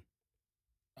champion,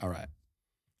 all right.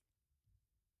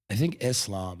 I think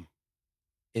Islam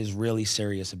is really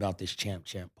serious about this champ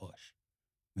push.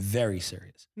 Very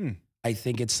serious. I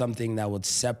think it's something that would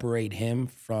separate him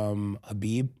from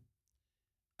Habib.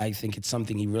 I think it's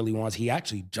something he really wants. He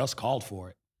actually just called for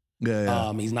it.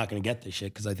 Yeah. He's not going to get this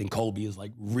shit because I think Colby is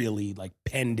like really like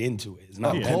penned into it. It's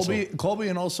not Colby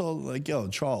and also like,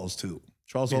 Charles too.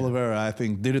 Charles Oliveira, I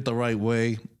think, did it the right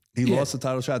way. He lost the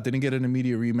title shot, didn't get an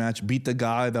immediate rematch, beat the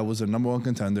guy that was a number one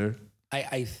contender.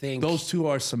 I think those two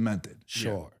are cemented.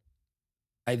 Sure.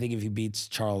 Yeah. I think if he beats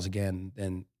Charles again,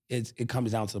 then it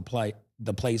comes down to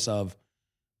the place of,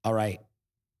 all right,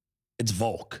 it's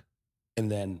Volk,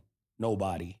 and then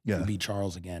nobody. If you beat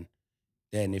Charles again.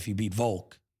 Then if you beat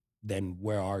Volk, then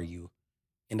where are you?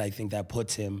 And I think that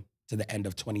puts him to the end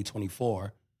of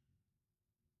 2024.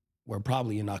 We're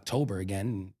probably in October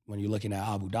again when you're looking at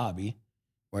Abu Dhabi,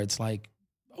 where it's like,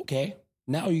 okay,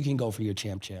 now you can go for your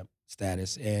champ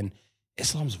status. And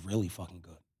Islam's really fucking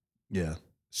good. Yeah.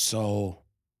 So.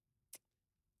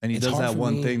 And he does that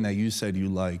one thing that you said you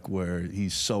like, where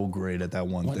he's so great at that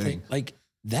one thing. Like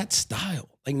that style.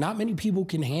 Like not many people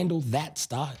can handle that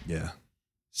style. Yeah.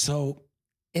 So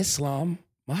Islam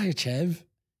Makhachev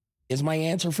is my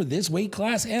answer for this weight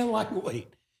class and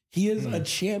lightweight. He is a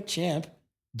champ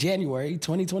January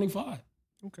 2025.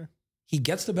 Okay. He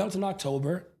gets the belt in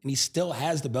October and he still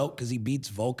has the belt because he beats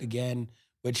Volk again,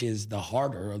 which is the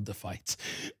harder of the fights.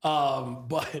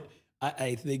 But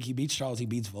I think he beats Charles, he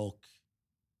beats Volk.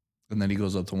 And then he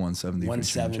goes up to 170.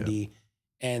 170.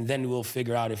 And then we'll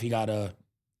figure out if he got to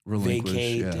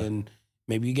vacate and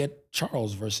maybe you get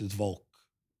Charles versus Volk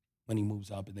when he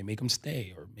moves up and they make him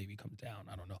stay or maybe he comes down.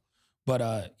 I don't know.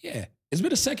 But it's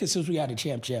been a second since we had a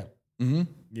champ. Mm-hmm.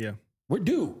 Yeah. We're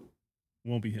due.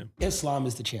 Won't be him. Islam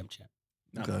is the champ.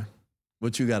 Okay.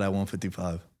 What you got at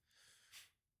 155?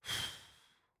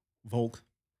 Volk.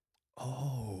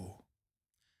 Oh.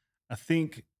 I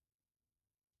think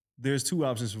there's two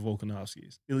options for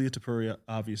Volkanovski. Ilia Topuria,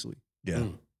 obviously. Yeah.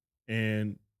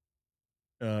 And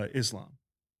Islam.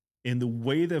 And the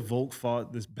way that Volk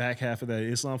fought this back half of that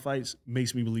Islam fights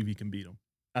makes me believe he can beat him.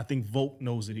 I think Volk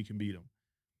knows that he can beat him.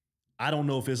 I don't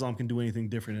know if Islam can do anything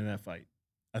different in that fight.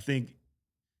 I think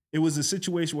it was a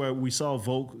situation where we saw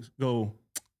Volk go,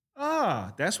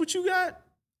 that's what you got?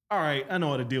 All right, I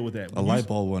know how to deal with that. A light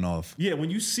bulb went off. Yeah, when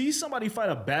you see somebody fight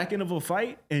a back end of a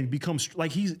fight and becomes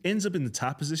like he ends up in the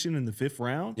top position in the 5th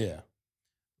round. Yeah.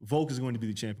 Volk is going to be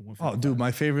the champion. Oh, dude,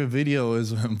 my favorite video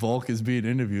is when Volk is being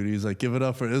interviewed. He's like, give it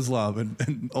up for Islam.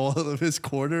 And all of his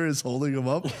corner is holding him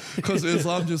up because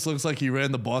Islam just looks like he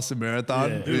ran the Boston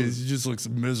Marathon. Yeah, he just looks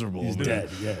miserable. He's dead,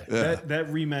 That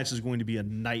rematch is going to be a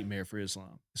nightmare for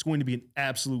Islam. It's going to be an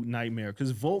absolute nightmare because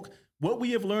Volk, what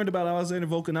we have learned about Alexander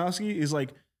Volkanovski is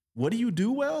like, what do you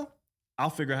do well?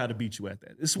 I'll figure out how to beat you at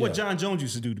that. This is what John Jones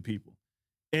used to do to people.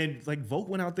 And like Volk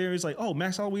went out there, he's like, oh,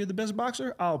 Max Holloway is the best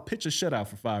boxer? I'll pitch a shutout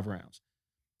for 5 rounds.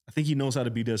 I think he knows how to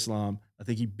beat Islam. I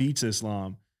think he beats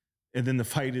Islam. And then the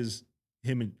fight is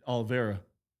him and Oliveira.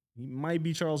 He might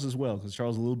beat Charles as well because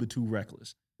Charles is a little bit too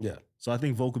reckless. Yeah. So I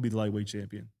think Volk will be the lightweight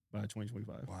champion by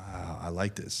 2025. Wow, I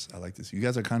like this. You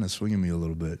guys are kind of swinging me a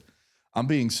little bit. I'm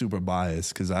being super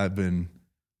biased because I've been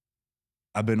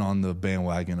on the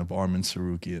bandwagon of Arman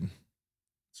Sarukian.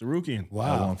 Wow.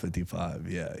 At 155,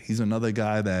 yeah. He's another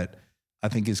guy that I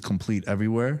think is complete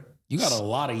everywhere. You got a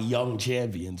lot of young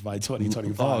champions by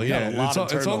 2025. Oh, yeah.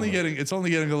 It's only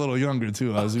getting a little younger,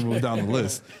 too, as we move down the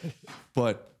list.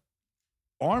 But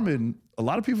Arman, a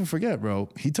lot of people forget, bro.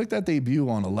 He took that debut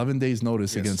on 11 days'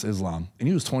 notice against Islam, and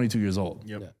he was 22 years old.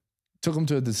 Yep. Yeah. Took him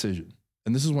to a decision.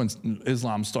 And this is when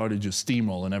Islam started just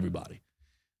steamrolling everybody.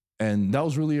 And that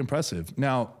was really impressive.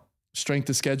 Now, strength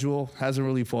of schedule, hasn't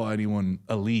really fought anyone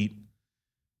elite.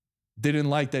 Didn't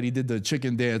like that he did the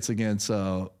chicken dance against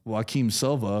Joaquim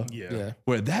Silva. Yeah.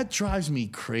 Where that drives me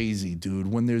crazy,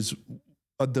 dude. When there's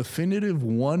a definitive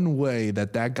one way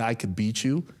that guy could beat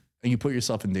you and you put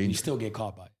yourself in danger. You still get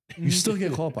caught by it. You still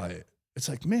get caught by it. It's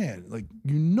like, man, like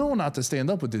you know not to stand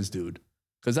up with this dude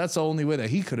because that's the only way that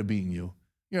he could have beaten you.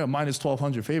 You're a minus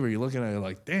 1,200 favorite. You're looking at it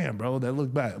like, damn, bro, that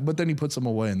looked bad. But then he puts him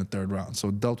away in the 3rd round.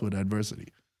 So dealt with adversity.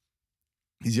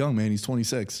 He's young, man. He's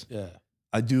 26. Yeah.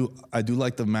 I do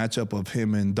like the matchup of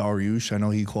him and Dariush. I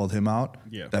know he called him out.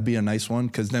 Yeah. That'd be a nice one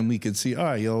because then we could see, all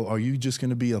right, yo, are you just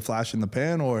going to be a flash in the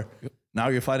pan or now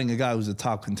you're fighting a guy who's a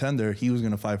top contender. He was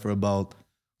going to fight for a belt.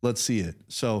 Let's see it.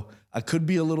 So I could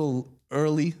be a little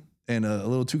early and a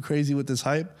little too crazy with this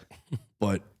hype,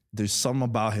 but there's something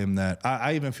about him that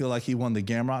I even feel like he won the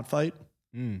Gamrot fight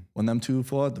when them two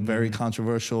fought. Very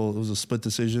controversial. It was a split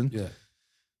decision. Yeah.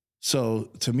 So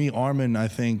to me, Armin, I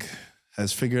think,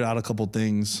 has figured out a couple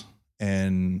things,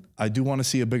 and I do want to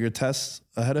see a bigger test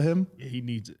ahead of him. Yeah, he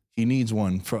needs it. He needs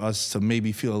one for us to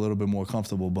maybe feel a little bit more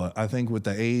comfortable. But I think with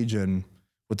the age and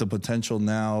with the potential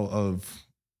now of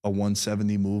a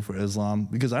 170 move for Islam,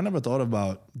 because I never thought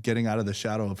about getting out of the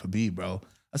shadow of Habib, bro.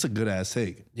 That's a good ass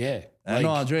take. Yeah. And I know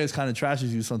Andreas kind of trashes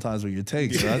you sometimes with your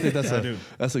takes. So I think that's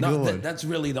a good one. That's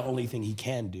really the only thing he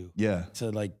can do. Yeah.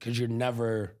 To like, because you're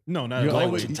never. No, not You're at all.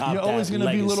 always, to top you're always that going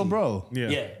to be little legacy. bro. Yeah.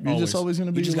 Yeah. You're just always going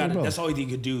to be You just little got bro. That's all he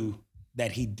could do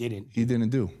that he didn't. He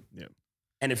didn't do. Yeah.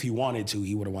 And if he wanted to,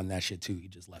 he would have won that shit too. He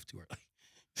just left too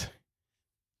early.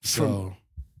 So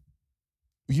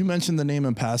You mentioned the name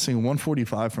in passing.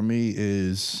 145 for me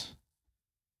is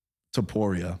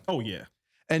Topuria. Oh, yeah.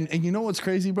 And you know what's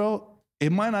crazy, bro?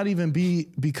 It might not even be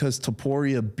because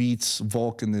Topuria beats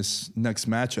Volk in this next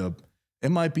matchup. It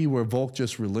might be where Volk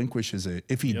just relinquishes it.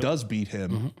 If he does beat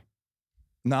him,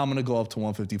 now I'm going to go up to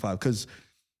 155 because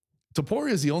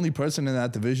Topuria is the only person in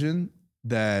that division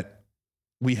that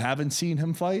we haven't seen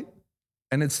him fight.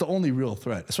 And it's the only real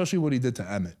threat, especially what he did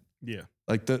to Emmett. Yeah.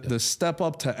 Like the step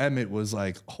up to Emmett was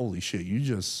like, holy shit,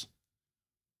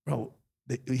 bro,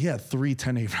 he had 3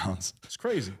 10-8 rounds. It's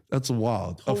crazy. That's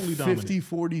wild. Totally dominant.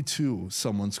 50-42,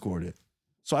 someone scored it.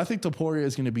 So I think Topuria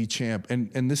is going to be champ.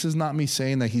 And this is not me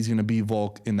saying that he's going to be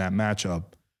Volk in that matchup,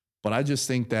 but I just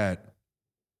think that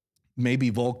maybe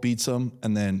Volk beats him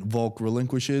and then Volk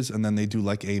relinquishes and then they do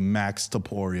like a max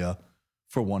Topuria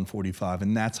for 145.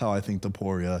 And that's how I think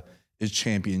Topuria is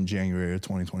champion January of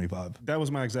 2025. That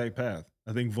was my exact path.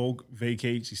 I think Volk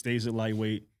vacates. He stays at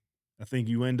lightweight. I think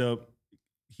you end up,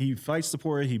 he fights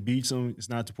Topuria. He beats him. It's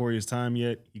not Topuria's time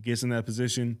yet. He gets in that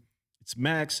position. It's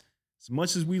Max. As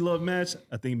much as we love Max,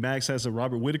 I think Max has a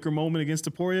Robert Whittaker moment against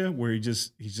Topuria where he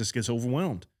just gets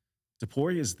overwhelmed.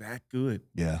 Topuria is that good.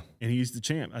 Yeah. And he's the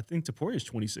champ. I think Topuria is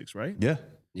 26, right? Yeah.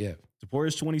 yeah. Topuria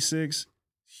is 26.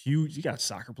 Huge. You got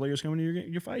soccer players coming to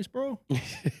your fights, bro.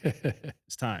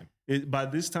 It's time. By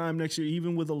this time next year,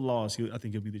 even with a loss, I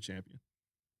think he'll be the champion.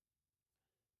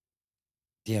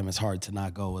 Damn, it's hard to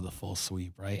not go with a full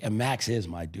sweep, right? And Max is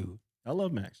my dude. I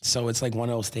love Max. So it's like one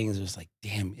of those things. It's like,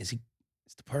 damn, is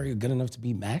Topuria good enough to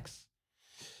beat Max?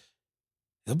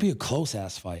 It'll be a close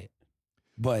ass fight.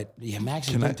 But yeah, Max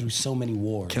has been through so many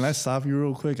wars. Can I stop you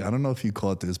real quick? I don't know if you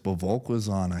caught this, but Volk was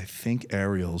on, I think,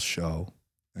 Ariel's show.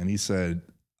 And he said,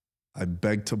 I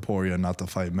begged Topuria not to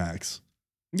fight Max.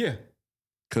 Yeah.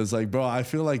 Cause like, bro, I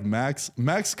feel like Max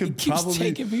could he keeps probably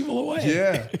taking people away.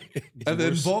 Yeah. And then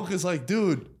worse. Volk is like,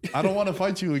 dude, I don't want to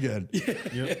fight you again.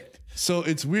 Yep. So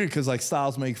it's weird because like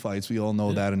styles make fights. We all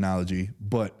know that analogy.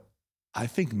 But I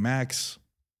think Max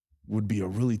would be a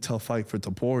really tough fight for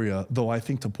Topuria, though I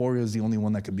think Topuria is the only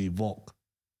one that could beat Volk.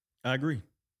 I agree.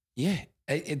 Yeah.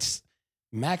 It's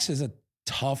Max is a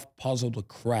tough puzzle to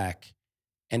crack.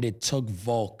 And it took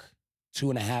Volk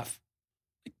 2.5,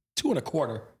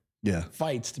 2.25 Yeah.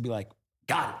 fights to be like,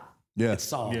 got it. Yeah. It's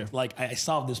solved. Yeah. Like I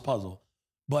solved this puzzle.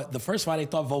 But the first fight I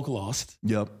thought Volk lost.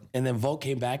 Yep. And then Volk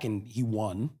came back and he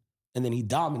won. And then he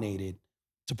dominated.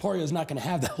 Topuria is not going to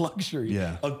have that luxury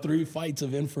of 3 fights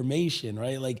of information,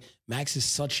 right? Like Max is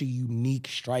such a unique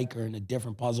striker in a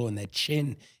different puzzle, and that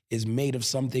chin is made of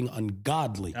something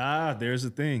ungodly. There's the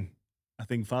thing. I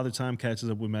think Father Time catches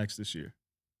up with Max this year.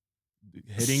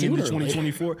 Heading Sooner into or later.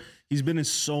 2024, he's been in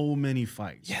so many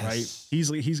fights, Yes.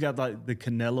 right? He's got like the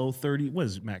Canelo 30. What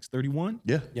is it, Max? 31?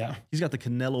 Yeah. Yeah. He's got the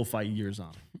Canelo fight years on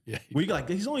him. Yeah. We like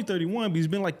he's only 31, but he's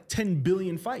been like 10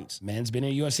 billion fights. Man's been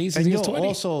in UFC since And he was 20.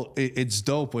 also, it's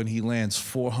dope when he lands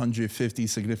 450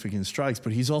 significant strikes,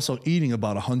 but he's also eating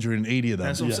about 180 of them.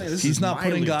 That's what I'm saying. This He's is not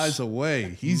putting mileage. guys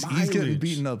away. He's getting Mileage.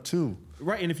 beaten up too.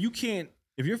 Right. And if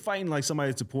you're fighting like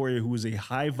somebody at Topuria who is a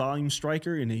high volume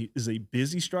striker and he is a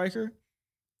busy striker,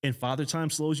 and Father Time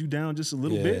slows you down just a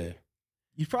little bit,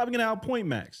 you're probably going to outpoint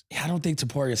Max. Yeah, I don't think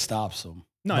Topuria stops him.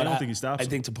 No, But I don't think he stops I him.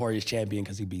 think Topuria's champion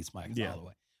because he beats Max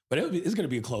Holloway. But it's going to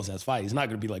be a close ass fight. He's not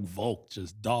going to be like Volk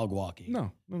just dog walking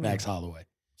No. Max Holloway.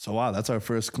 So wow, that's our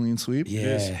first clean sweep.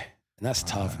 Yeah. And that's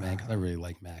tough, man, because I really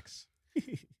like Max.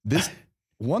 This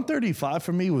 135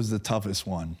 for me was the toughest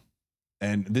one.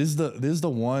 And this is the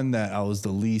one that I was the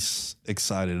least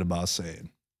excited about saying.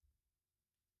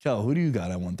 Kel, who do you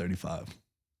got at 135?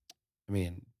 I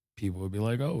mean, people would be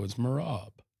like, oh, it's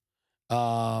Merab.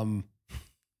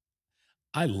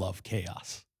 I love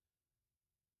chaos.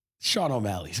 Sean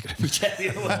O'Malley's going to be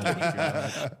champion.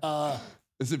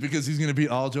 Is it because he's going to beat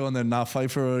Aljo and then not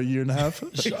fight for a year and a half?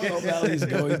 Sean O'Malley's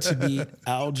going to beat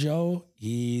Aljo.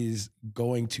 He's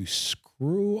going to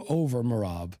screw over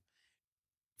Merab,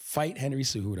 fight Henry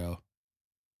Cejudo,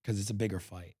 because it's a bigger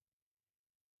fight.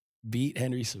 Beat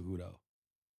Henry Cejudo.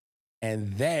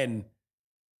 And then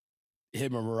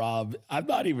him and Rob, I'm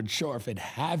not even sure if it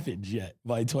happened yet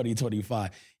by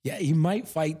 2025. Yeah, he might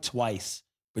fight twice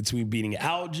between beating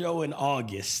Aljo in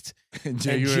August and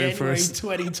January 1st.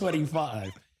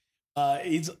 2025.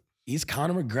 He's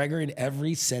Conor McGregor in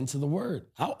every sense of the word.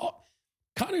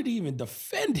 Conor didn't even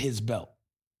defend his belt.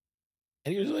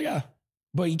 And he was like,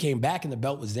 but he came back and the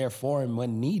belt was there for him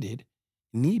when need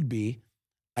be.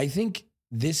 I think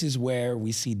this is where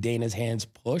we see Dana's hands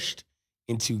pushed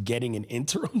into getting an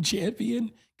interim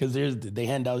champion, because they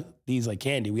hand out these like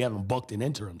candy. We haven't booked an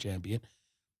interim champion.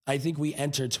 I think we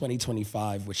enter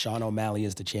 2025 with Sean O'Malley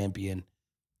as the champion,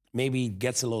 maybe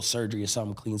gets a little surgery or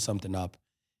something, cleans something up,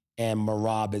 and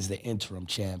Merab is the interim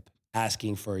champ,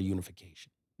 asking for a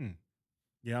unification.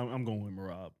 Yeah, I'm going with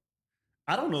Merab.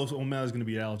 I don't know if O'Malley's going to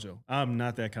beat Aljo. I'm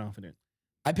not that confident.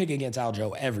 I pick against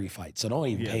Aljo every fight, so don't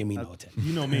even pay me no attention.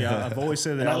 You know me. I've always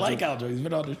said that. And I like Aljo. He's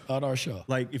been on our show.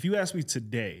 Like, if you ask me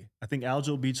today, I think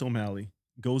Aljo beats O'Malley,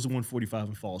 goes to 145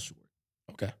 and falls short.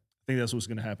 Okay. I think that's what's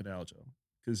going to happen to Aljo,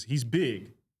 because he's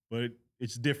big, but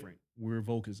it's different where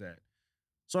Volk is at.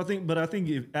 So I think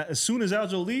as soon as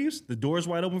Aljo leaves, the door's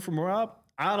wide open for Merab.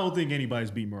 I don't think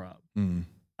anybody's beat Merab.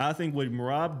 I think what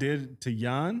Merab did to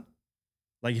Jan,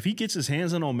 like if he gets his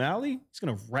hands on O'Malley, he's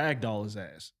going to ragdoll his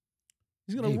ass.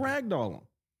 He's going to ragdoll him.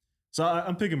 So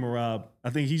I'm picking Merab. I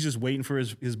think he's just waiting for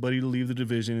his buddy to leave the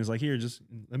division. He's like, here, just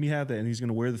let me have that. And he's going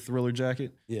to wear the Thriller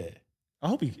jacket. Yeah. I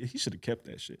hope he should have kept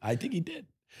that shit. I think he did.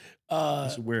 He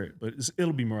should wear it. But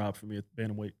it'll be Merab for me at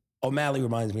bantamweight. O'Malley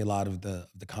reminds me a lot of the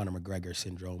Conor McGregor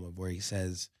syndrome, of where he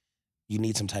says, you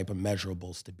need some type of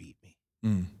measurables to beat me.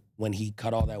 When he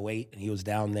cut all that weight and he was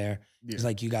down there, he's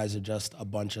like, you guys are just a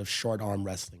bunch of short arm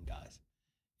wrestling guys.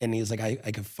 And he was like,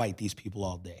 I could fight these people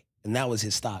all day. And that was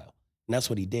his style. And that's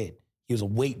what he did. He was a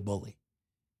weight bully.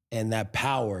 And that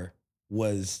power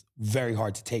was very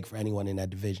hard to take for anyone in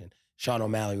that division. Sean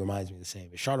O'Malley reminds me of the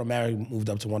same. If Sean O'Malley moved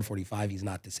up to 145, he's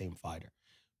not the same fighter.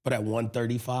 But at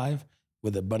 135,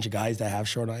 with a bunch of guys that have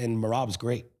short arms, and Merab's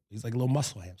great. He's like a little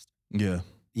muscle hamster. Yeah.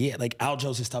 Yeah, like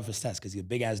Aljo's his toughest test because he's a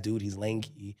big ass dude. He's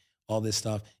lanky, all this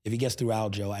stuff. If he gets through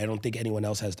Aljo, I don't think anyone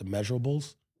else has the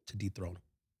measurables to dethrone him.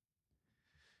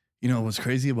 You know, what's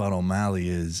crazy about O'Malley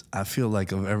is I feel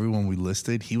like of everyone we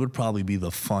listed, he would probably be the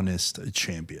funnest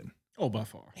champion. Oh, by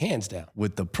far. Hands down.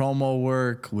 With the promo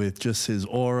work, with just his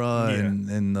aura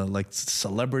and the like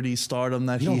celebrity stardom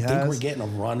that he has. You don't think we're getting a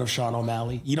run of Sean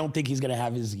O'Malley? You don't think he's going to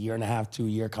have his 1.5 to 2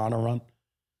 year Conor run?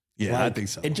 Yeah, like, I think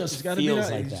so. It just He's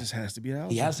feels like he that. just has to beat Aljo.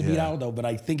 He has to beat Aljo, but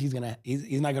I think he's not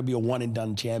gonna be a one and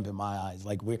done champ in my eyes.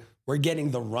 Like we're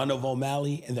getting the run of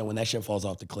O'Malley, and then when that shit falls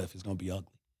off the cliff, it's gonna be ugly.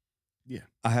 Yeah,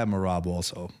 I have Merab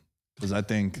also because I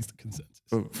think It's the consensus.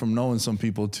 from knowing some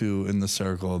people too in the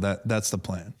circle, that's the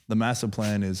plan. The master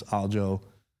plan is Aljo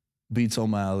beats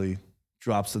O'Malley,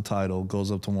 drops the title, goes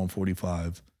up to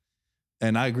 145.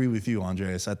 And I agree with you,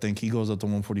 Andreas. I think he goes up to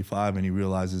 145 and he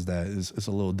realizes that it's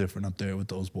a little different up there with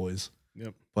those boys.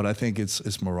 Yep. But I think it's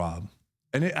Merab.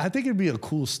 And I think it'd be a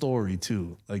cool story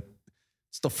too. Like,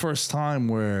 it's the first time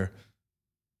where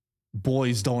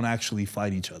boys don't actually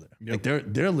fight each other. Yep.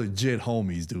 Like they're legit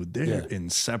homies, dude. They're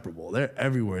inseparable. They're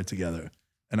everywhere together.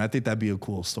 And I think that'd be a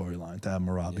cool storyline to have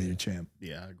Merab be the champ.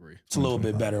 Yeah, I agree. It's a little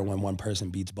bit better when one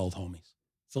person beats both homies.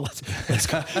 So let's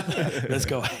go. Let's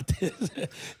go at this.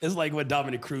 It's like when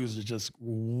Dominic Cruz was just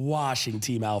washing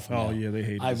Team Alpha. Oh, yeah, they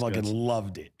hate I his fucking guts.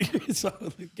 loved it. So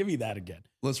give me that again.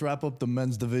 Let's wrap up the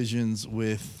men's divisions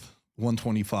with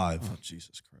 125. Oh,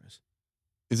 Jesus Christ.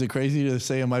 Is it crazy to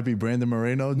say it might be Brandon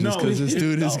Moreno just No, because this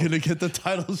dude is no. going to get the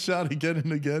title shot again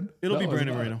and again? It'll be No, Brandon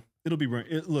it's not. Moreno. It'll be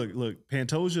Brandon. Look,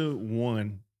 Pantoja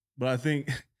won, but I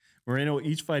think Moreno,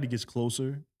 each fight he gets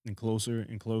closer and closer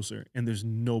and closer, and there's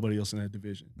nobody else in that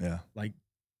division. Yeah. Like,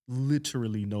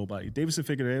 literally nobody. Davison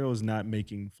Figueiredo is not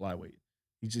making flyweight.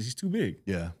 He's too big.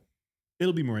 Yeah.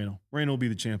 It'll be Moreno. Moreno will be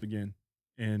the champ again,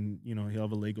 and he'll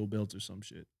have a Lego belt or some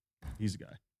shit. He's the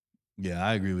guy. Yeah,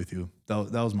 I agree with you.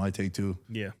 That was my take too.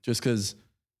 Yeah. Just because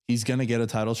he's going to get a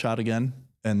title shot again,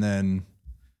 and then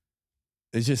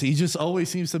he just always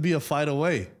seems to be a fight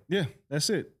away. Yeah, that's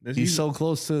it. He's so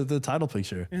close to the title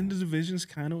picture. And the division's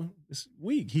kind of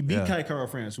weak. He beat Kai Kara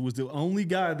France, who was the only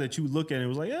guy that you look at and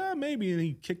was like, yeah, maybe, and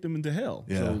he kicked him into hell.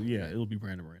 Yeah. So, yeah, it'll be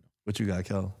Brandon Moreno. What you got,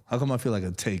 Kel? How come I feel like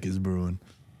a take is brewing?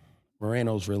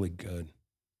 Moreno's really good.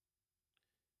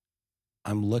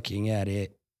 I'm looking at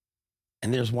it,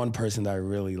 and there's one person that I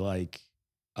really like.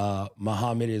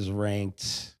 Muhammad is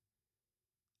ranked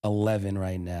 11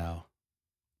 right now.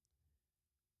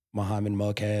 Muhammad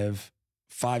Mokaev,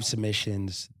 5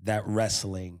 submissions, that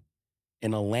wrestling.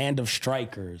 In a land of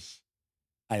strikers,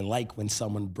 I like when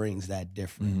someone brings that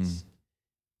difference.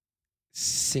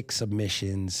 6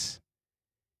 submissions.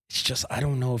 It's just, I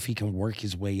don't know if he can work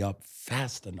his way up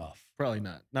fast enough. Probably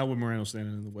not. Not with Moreno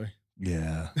standing in the way.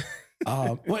 Yeah.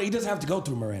 Well, he doesn't have to go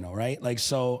through Moreno, right? Like,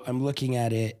 so I'm looking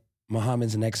at it.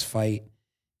 Muhammad's next fight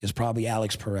is probably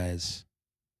Alex Perez.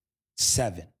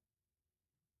 7. Is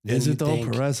Then it you though?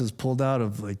 think- Perez is pulled out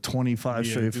of like 25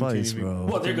 Yeah, straight dude can't fights, even- bro.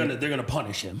 Well, they're gonna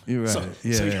punish him. You're right. So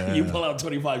Yeah. you pull out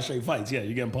 25 straight fights. Yeah,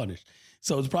 you're getting punished.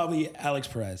 So it's probably Alex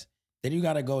Perez. Then you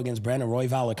got to go against Brandon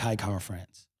Royval or Kai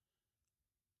Kara-France.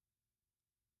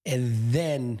 And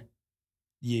then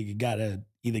you got to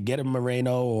either get a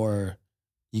Moreno or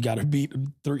you got to beat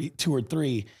 2 or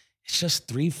 3. It's just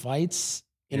 3 fights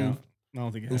I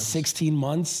don't think it in happens. 16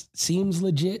 months. Seems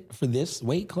legit for this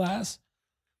weight class.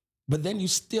 But then you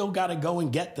still got to go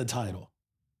and get the title.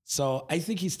 So I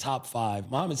think he's top 5.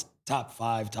 Muhammad's top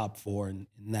 5, top 4 in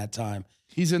that time.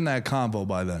 He's in that combo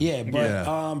by then. Yeah,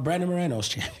 but Brandon Moreno's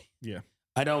champion. Yeah.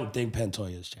 I don't think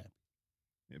Pantoja is champion.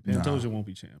 Yeah, Pantoja won't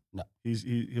be champ. No.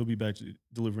 He'll be back to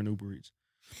delivering Uber Eats.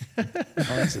 Oh,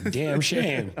 that's a damn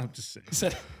shame. I'm just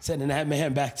saying. Sending that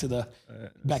man back to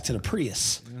the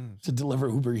Prius to deliver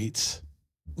Uber Eats.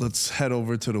 Let's head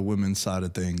over to the women's side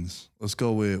of things. Let's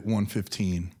go with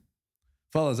 115.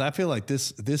 Fellas, I feel like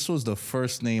this was the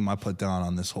first name I put down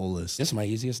on this whole list. This is my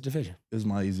easiest division. This is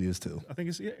my easiest too. I think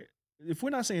it's if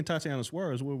we're not saying Tatiana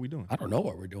Suarez, what are we doing? I don't know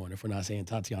what we're doing if we're not saying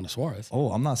Tatiana Suarez.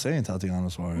 Oh, I'm not saying Tatiana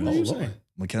Suarez. What are you Oh, saying? Lord.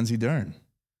 Mackenzie Dern.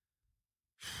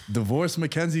 Divorced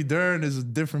Mackenzie Dern is a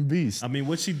different beast. I mean,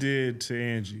 what she did to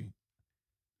Angie,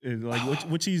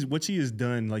 what she has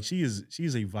done, like she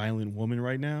is a violent woman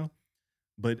right now,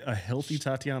 but a healthy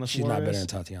Tatiana She's Suarez, not better than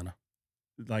Tatiana.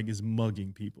 like is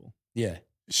mugging people. Yeah.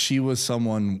 She was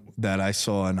someone that I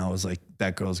saw and I was like,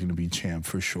 that girl's going to be champ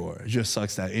for sure. It just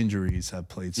sucks that injuries have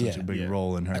played such a big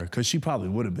role in her because she probably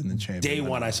would have been the champion. Day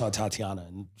one, I saw Tatiana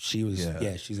and she was,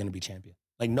 she's going to be champion.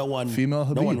 Like no one, Female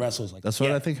Habib. no one wrestles like That's that.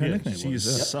 what I think her nickname she was.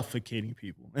 is suffocating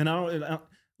people, and I don't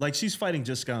like she's fighting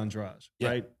Jessica Andrade,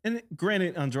 right? And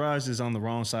granted, Andrade is on the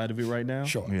wrong side of it right now.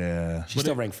 Sure. Yeah. She's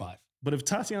still ranked 5. But if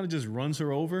Tatiana just runs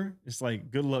her over, it's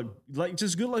like good luck,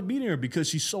 just good luck beating her because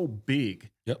she's so big.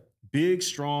 Yep. Big,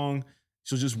 strong.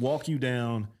 She'll just walk you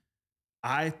down.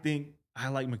 I think I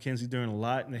like Mackenzie Dern a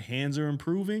lot, and the hands are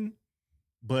improving,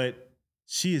 but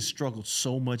she has struggled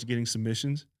so much getting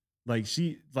submissions.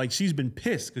 She's been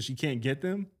pissed because she can't get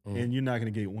them, and you're not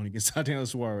going to get one against Tatiana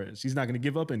Suarez. She's not going to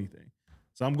give up anything.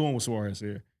 So I'm going with Suarez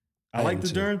here. I like the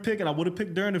Dern pick, and I would have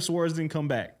picked Dern if Suarez didn't come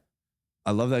back.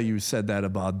 I love that you said that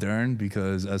about Dern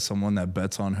because as someone that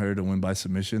bets on her to win by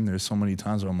submission, there's so many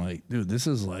times where I'm like, dude, this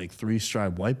is like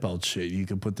 3-stripe white belt shit. You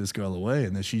can put this girl away,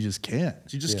 and then she just can't.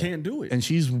 She just can't do it. And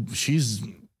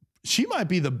she might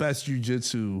be the best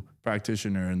jiu-jitsu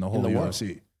practitioner in the whole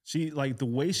UFC. She the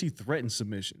way she threatens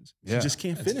submissions. She just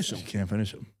can't finish them. She can't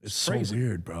finish them. It's so crazy.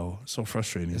 weird, bro. It's so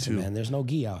frustrating Listen, too. man, there's no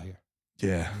gi out here.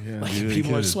 Yeah. Like, You really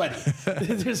people are couldn't.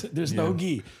 sweating. there's no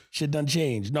gi. Shit done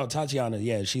changed. No,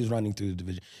 Tatiana, she's running through the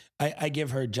division. I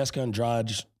give her Jessica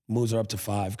Andrade, moves her up to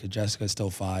 5 because Jessica's still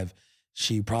 5.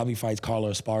 She probably fights Carla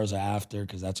Esparza after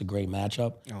because that's a great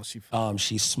matchup. Oh,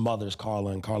 She smothers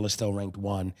Carla, and Carla's still ranked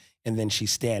 1. And then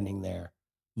she's standing there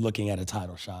looking at a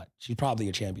title shot. She's probably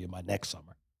a champion by next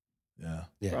summer. Yeah.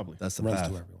 probably. That's the Runs path.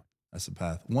 through everyone. That's the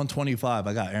path. 125,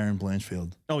 I got Erin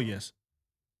Blanchfield. Oh, yes.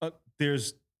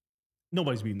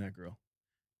 Nobody's beating that girl.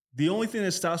 The only thing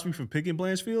that stops me from picking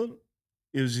Blanchfield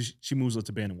is she moves up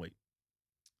to bantamweight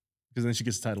because then she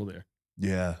gets the title there.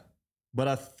 Yeah. But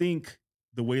I think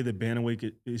the way that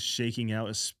bantamweight is shaking out,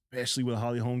 especially with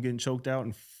Holly Holm getting choked out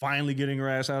and finally getting her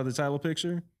ass out of the title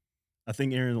picture, I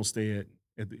think Erin will stay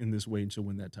in this weight and she'll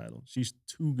win that title. She's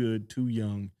too good, too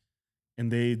young, and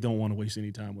they don't want to waste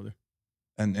any time with her.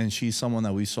 And she's someone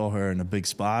that we saw her in a big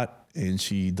spot and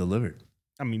she delivered.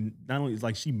 I mean, not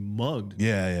only she mugged.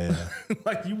 Yeah.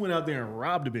 Like you went out there and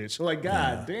robbed a bitch. Like,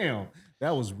 God damn,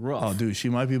 that was rough. Oh, dude, she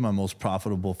might be my most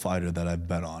profitable fighter that I've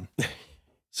bet on.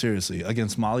 Seriously,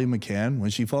 against Molly McCann,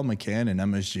 when she fought McCann in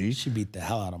MSG, She beat the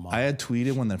hell out of Molly. I had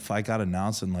tweeted when the fight got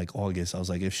announced in like August, I was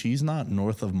like, if she's not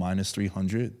north of minus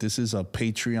 300, this is a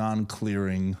Patreon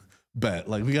clearing bet.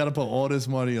 Like, we got to put all this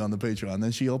money on the Patreon.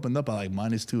 Then she opened up at like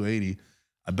minus 280.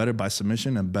 I bet her by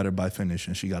submission and bet her by finish,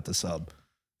 and she got the sub.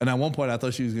 And at one point, I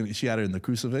thought she had it in the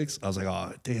crucifix. I was like,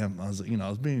 oh, damn. I was like,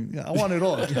 I want it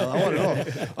all. I want it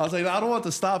all. I was like, I don't want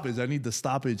the stoppage. I need the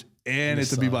stoppage and it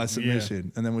to be by submission.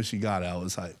 Yeah. And then when she got it, I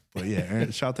was hyped. But yeah,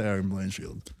 shout out to Erin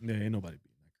Blanchfield. Yeah, ain't nobody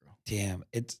beating that girl. Damn,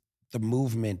 it's the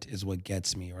movement is what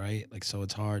gets me, right? Like, so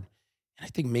it's hard. And I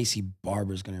think Macy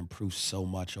Barber's going to improve so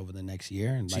much over the next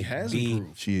year. And she has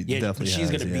improved. She definitely has. She's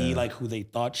going to be like who they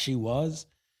thought she was.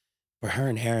 But her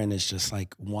and Aaron is just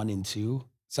like 1 and 2.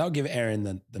 So I'll give Aaron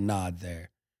the nod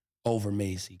there over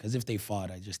Macy. Because if they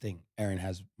fought, I just think Aaron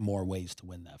has more ways to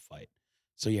win that fight.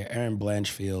 So yeah, Aaron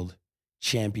Blanchfield,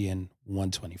 champion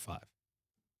 125.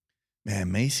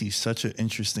 Man, Macy's such an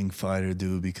interesting fighter,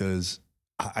 dude, because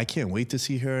I can't wait to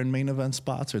see her in main event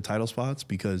spots or title spots,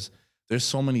 because there's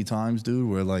so many times, dude,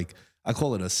 where like, I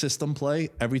call it a system play.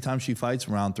 Every time she fights,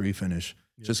 round 3 finish.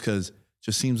 Yeah. Just because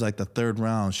just seems like the third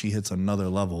round, she hits another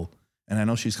level. And I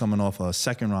know she's coming off a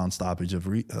second round stoppage of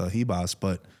Hebas,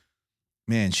 but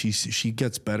man, she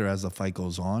gets better as the fight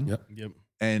goes on. Yep.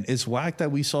 And it's whack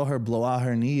that we saw her blow out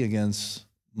her knee against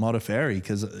Modafferi,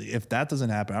 because if that doesn't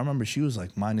happen, I remember she was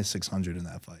like minus 600 in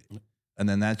that fight. And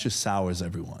then that just sours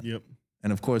everyone. Yep.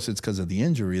 And of course, it's because of the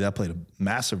injury. That played a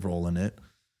massive role in it.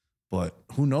 But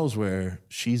who knows where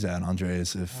she's at,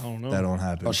 Andreas, if that don't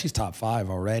happen. Oh, she's top 5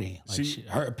 already. Like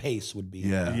her pace would be.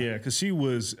 Yeah. Yeah, because she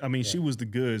was the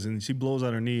goods, and she blows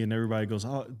out her knee, and everybody goes,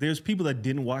 oh, there's people that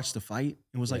didn't watch the fight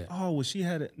and was like, oh, well, she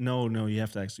had it. No, you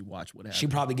have to actually watch what happened. She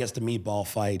probably gets the meatball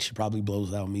fight. She probably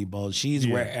blows out meatballs. She's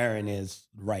where Aaron is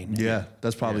right now. Yeah,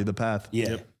 that's probably the path.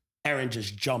 Yeah. Yep. Aaron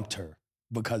just jumped her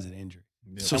because of the injury.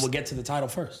 Yep. So we'll get to the title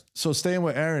first. So staying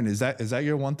with Aaron, is that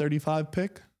your 135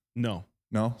 pick? No.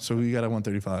 So who you got at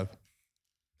 135?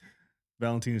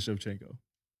 Valentina Shevchenko.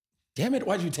 Damn it,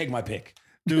 why'd you take my pick?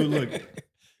 Dude, look,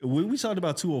 we talked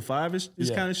about 205 is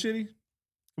kind of shitty.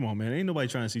 Come on, man. Ain't nobody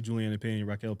trying to see Juliana Payne and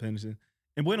Raquel Pennington.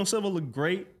 And Bueno Silva looked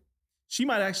great. She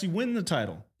might actually win the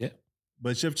title. Yeah.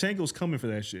 But Shevchenko's coming for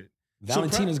that shit.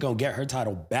 Valentina's going to get her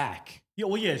title back. Yeah,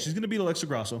 well, yeah, she's going to beat Alexa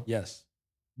Grasso. Yes.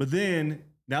 But then,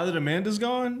 now that Amanda's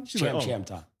gone, she's champ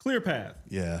time. Clear path.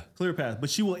 Yeah. Clear path. But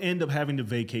she will end up having to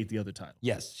vacate the other title.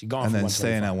 Yes, she's gone and for then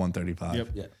staying at 135. Yep.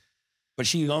 Yeah. But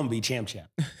she's going to be champ.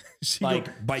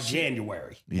 By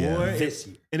January. Yeah. Boy, this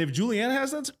year. And if Juliana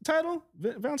has that title,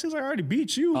 Valentina's like, I already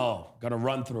beat you. Oh, going to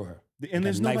run through her. And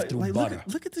there's no knife through butter.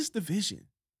 Look at this division.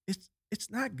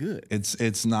 It's not good.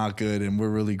 It's not good, and we're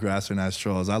really grasping at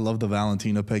straws. I love the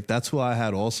Valentina pick. That's who I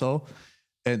had also.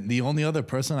 And the only other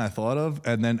person I thought of,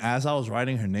 and then as I was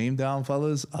writing her name down,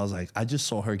 fellas, I was like, I just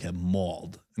saw her get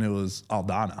mauled, and it was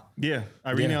Aldana. Yeah,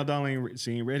 Irene Aldana,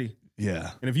 she ain't ready.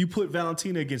 Yeah. And if you put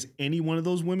Valentina against any one of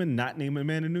those women, not named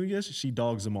Amanda Nunes, she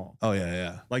dogs them all. Oh,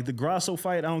 yeah. Like the Grasso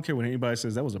fight, I don't care what anybody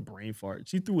says, that was a brain fart.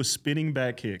 She threw a spinning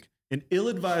back kick, an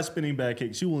ill-advised spinning back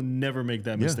kick. She will never make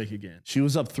that mistake again. She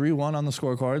was up 3-1 on the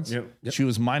scorecards. Yep. She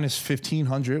was minus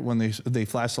 1,500 when they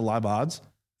flashed the live odds.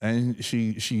 And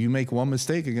you make one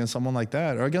mistake against someone like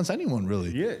that, or against anyone really.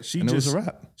 Yeah, it was a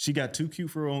wrap. She got too cute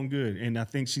for her own good, and I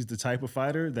think she's the type of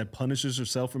fighter that punishes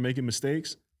herself for making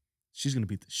mistakes. She's gonna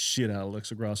beat the shit out of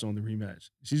Alexa Grasso in the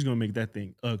rematch. She's gonna make that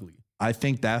thing ugly. I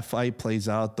think that fight plays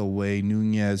out the way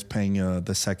Nunez Pena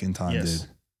the second time did.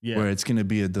 Yeah. Where it's going to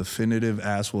be a definitive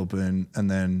ass whooping,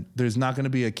 and then there's not going to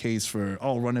be a case for,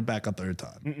 run it back a third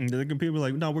time. They're going to be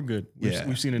like, no, we're good.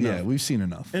 We've seen enough. Yeah, we've seen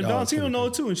enough. And Valentino know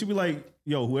it too. And she'll be like,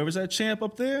 yo, whoever's that champ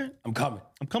up there, I'm coming.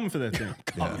 I'm coming for that thing.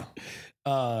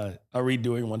 Are we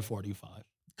doing 145?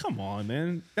 Come on,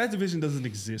 man. That division doesn't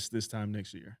exist this time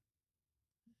next year.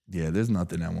 Yeah, there's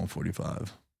nothing at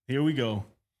 145. Here we go.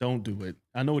 Don't do it.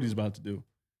 I know what he's about to do.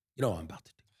 You know what I'm about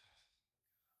to do.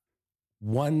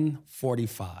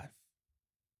 145,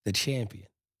 the champion,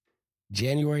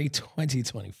 January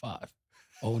 2025.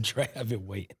 Oh, Dre, I've been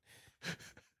waiting.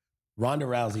 Ronda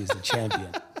Rousey is the champion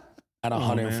at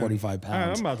 145 pounds. All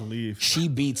right, I'm about to leave. She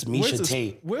beats Miesha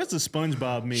Tate. Where's the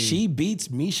SpongeBob meme? She beats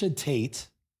Miesha Tate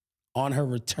on her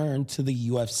return to the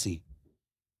UFC.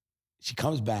 She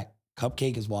comes back.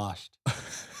 Cupcake is washed.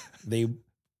 They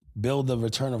build the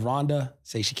return of Ronda,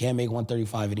 say she can't make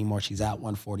 135 anymore. She's at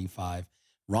 145.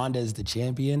 Ronda is the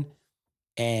champion.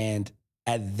 And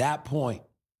at that point,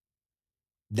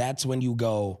 that's when you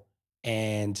go,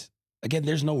 and again,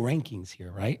 there's no rankings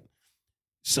here, right?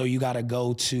 So you got to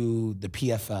go to the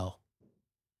PFL.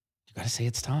 You got to say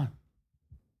it's time.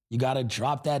 You got to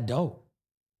drop that dough.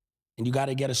 And you got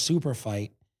to get a super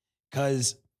fight,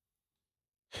 because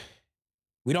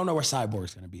we don't know where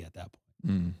Cyborg's going to be at that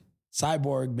point.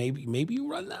 Cyborg, maybe you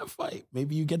run that fight.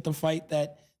 Maybe you get the fight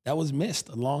that was missed,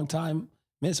 a long time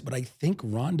missed. But I think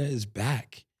Ronda is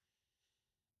back.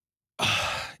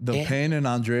 The pain in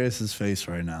Andreas' face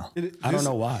right now. I don't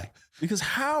know why. Because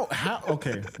how,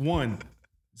 okay, one,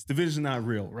 this division's not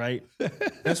real, right?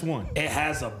 That's one. It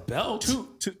has a belt. Two,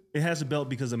 it has a belt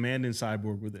because Amanda and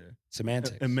Cyborg were there.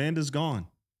 Semantics. Amanda's gone.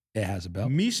 It has a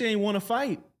belt. Miesha ain't want to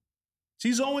fight.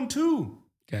 She's 0-2.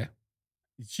 Okay.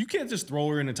 You can't just throw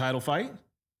her in a title fight.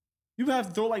 You have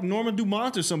to throw like Norma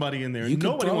Dumont or somebody in there. You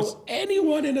can throw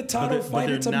anyone in a title fight.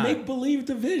 It's a make-believe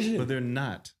division. But they're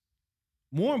not.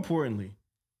 More importantly,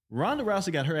 Ronda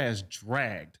Rousey got her ass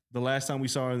dragged the last time we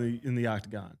saw her in the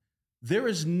octagon.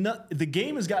 The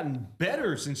game has gotten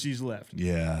better since she's left.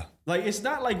 Yeah. Like, it's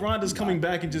not like Ronda's coming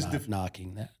back and just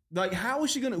knocking that. Like, who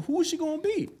is she gonna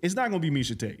beat? It's not gonna be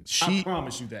Miesha Tate. I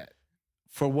promise you that.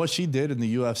 For what she did in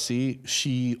the UFC,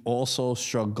 she also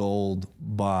struck gold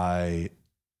by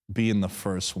being the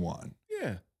first one.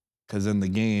 Yeah. Because in the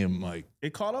game, like,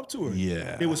 it caught up to her.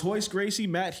 Yeah. It was Hoist Gracie,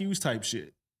 Matt Hughes type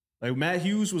shit. Like, Matt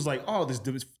Hughes was like, oh, this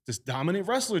dominant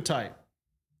wrestler type.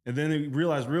 And then they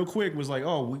realized real quick was like,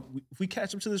 oh, if we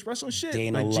catch up to this wrestling shit.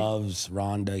 Dana like, loves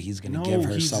Ronda. He's going to give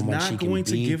her someone she can beat. He's not going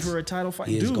to give her a title fight.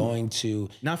 He is going to.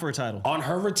 Not for a title. On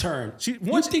her return.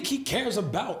 You think he cares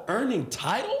about earning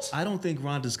titles? I don't think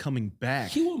Ronda's coming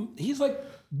back. He's like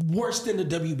worse than the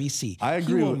WBC. I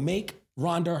agree. He will make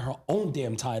Ronda her own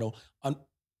damn title.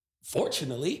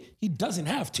 Fortunately, he doesn't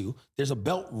have to. There's a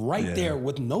belt right there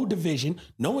with no division.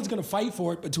 No one's going to fight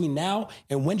for it between now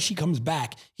and when she comes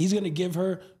back. He's going to give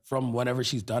her from whatever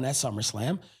she's done at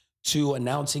SummerSlam to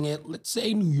announcing it, let's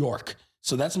say New York.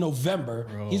 So that's November.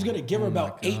 He's going to give her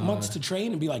about 8 months to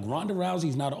train and be like, Ronda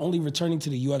Rousey's not only returning to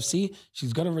the UFC,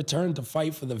 she's going to return to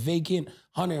fight for the vacant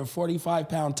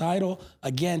 145-pound title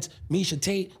against Miesha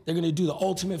Tate. They're going to do the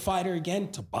Ultimate Fighter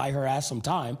again to buy her ass some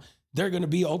time. They're going to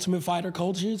be Ultimate Fighter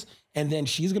coaches, and then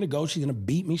she's going to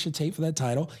beat Miesha Tate for that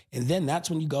title, and then that's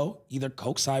when you go either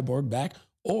coax Cyborg back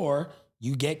or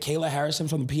you get Kayla Harrison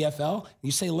from the PFL, and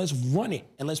you say, let's run it,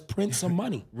 and let's print some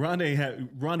money. Ronda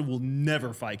will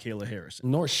never fight Kayla Harrison.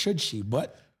 Nor should she,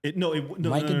 but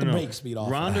might get the brakes beat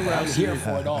off. Ronda Rousey. I'm here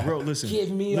for it all. Bro, listen.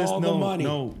 Give me all the money.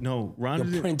 No.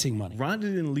 You're printing money. Ronda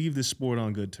didn't leave this sport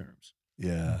on good terms.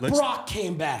 Yeah. Brock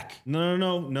came back. No.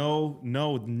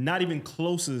 Not even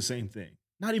close to the same thing.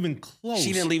 Not even close.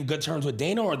 She didn't leave good terms with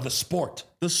Dana or the sport?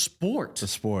 The sport. The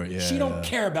sport, yeah. She don't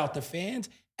care about the fans.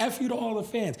 F you to all the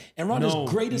fans. And Ronda's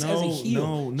greatest as a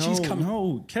heel. She's coming.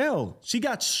 No, Kel. She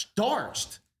got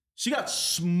starched. She got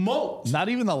smoked. Not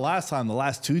even the last time, the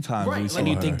last two times we saw And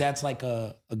you her. think that's like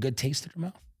a good taste in her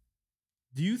mouth?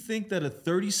 Do you think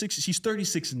that she's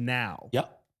 36 now?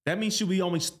 Yep. That means she'll be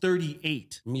almost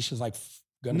 38. Misha's like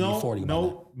going to be 40.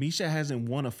 No, Miesha hasn't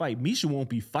won a fight. Miesha won't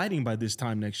be fighting by this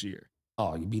time next year.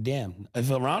 Oh, you'd be damned.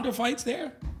 If a Ronda fights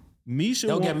there, Miesha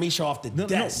they'll get Miesha off the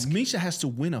desk. No, Miesha has to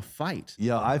win a fight.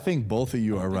 Yeah, I think both of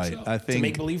you are right. So. I think to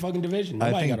make believe fucking division.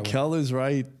 I Nobody think Kel is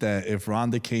right that if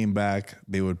Ronda came back,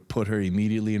 they would put her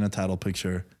immediately in a title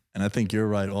picture. And I think you're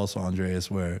right also, Andreas,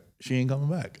 where she ain't coming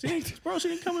back. She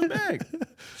ain't coming back.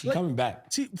 She's coming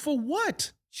back. For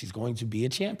what? She's going to be a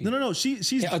champion. No. She's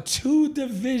a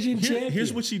 2-division champion.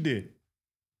 Here's what she did.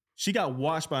 She got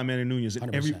washed by Amanda Nunes,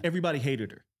 and everybody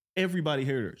hated her. Everybody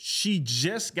hated her. She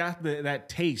just got that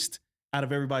taste out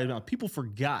of everybody's mouth. People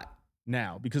forgot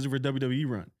now because of her WWE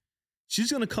run. She's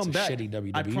going to come back. Shitty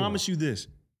WWE I promise you this.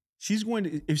 She's going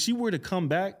to. If she were to come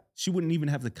back, she wouldn't even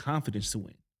have the confidence to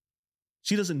win.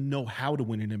 She doesn't know how to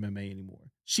win in MMA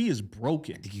anymore. She is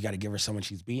broken. I think you got to give her someone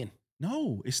she's being.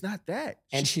 No, it's not that.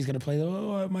 And she's going to play,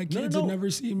 my kids will never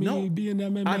see me be in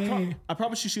MMA. I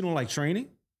promise you she don't like training.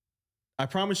 I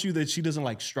promise you that she doesn't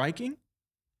like striking.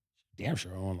 Damn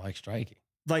sure I don't like striking.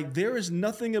 Like, there is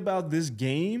nothing about this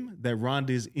game that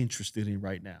Ronda is interested in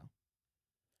right now.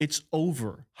 It's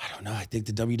over. I don't know. I think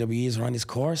the WWE has run its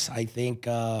course. I think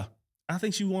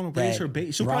she want to raise her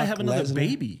baby. She'll probably have another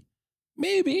baby.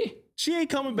 Maybe. She ain't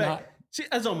coming back. She,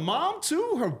 as a mom,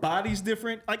 too, her body's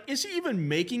different. Like, is she even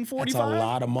making 45? That's a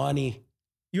lot of money.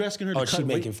 You asking her to cut she's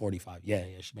making weight? 45. Yeah,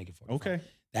 she's making 45. Okay.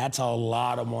 That's a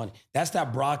lot of money. That's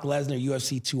that Brock Lesnar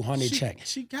UFC 200 check.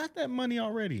 She got that money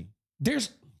already.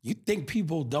 You think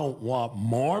people don't want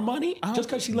more money just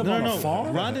because she lives on a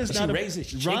farm?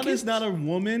 Ronda's not a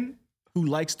woman who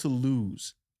likes to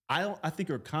lose. I think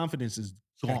her confidence is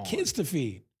gone. Got kids to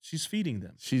feed. She's feeding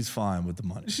them. She's fine with the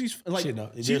money. She's like,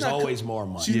 there's always more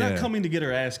money. She's not coming to get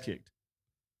her ass kicked.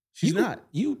 She's not.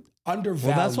 You undervalue.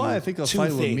 Well, that's why I think a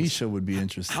fight with Miesha would be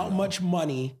interesting. How much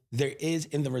money there is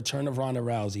in the return of Ronda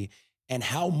Rousey, and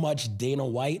how much Dana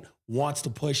White wants to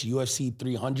push UFC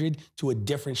 300 to a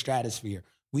different stratosphere.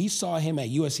 We saw him at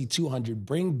UFC 200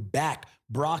 bring back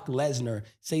Brock Lesnar,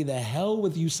 say the hell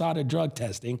with USADA drug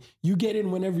testing. You get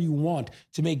in whenever you want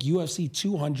to make UFC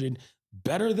 200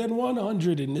 better than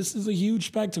 100. And this is a huge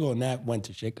spectacle. And that went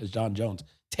to shit because John Jones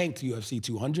tanked UFC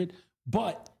 200.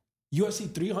 But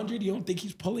UFC 300, you don't think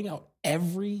he's pulling out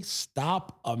every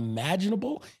stop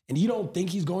imaginable? And you don't think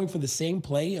he's going for the same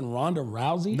play in Ronda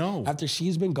Rousey after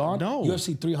she's been gone? No.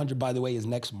 UFC 300, by the way, is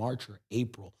next March or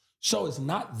April. So it's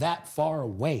not that far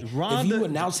away. If you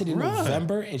announce it in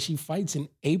November and she fights in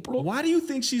April. Why do you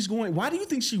think she's going? Why do you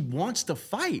think she wants to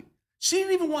fight? She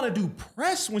didn't even want to do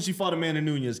press when she fought Amanda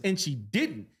Nunes, and she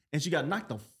didn't. And she got knocked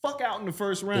the fuck out in the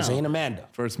first round. This ain't Amanda.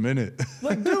 First minute.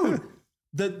 Like, dude.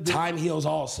 The time heals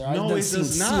all, sir. No, it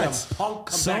does not. CM Punk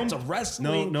come back to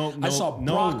wrestling. No. I saw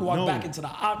Brock walk back into the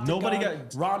octagon. Nobody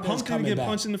got Punk didn't get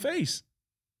punched in the face.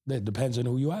 It depends on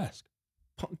who you ask.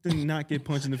 Punk did not get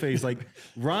punched in the face. Like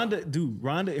Ronda,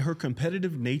 her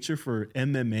competitive nature for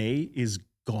MMA is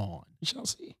gone. We shall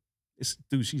see.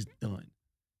 She's done.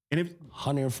 And if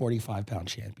 145-pound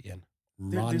champion,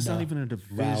 there's not even a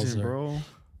division, Rouser. bro.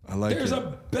 I like There's it.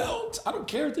 a belt. I don't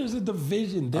care if there's a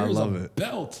division. There's love a it.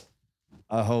 belt.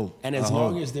 I hope. And as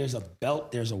long as there's a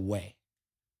belt, there's a way.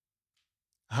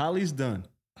 Holly's done.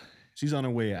 She's on her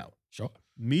way out. Sure.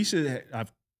 Misha,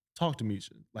 I've talked to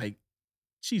Misha. Like,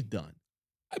 she's done.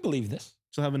 I believe this.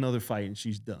 She'll have another fight and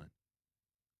she's done.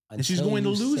 And she's Until going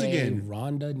to you lose say again.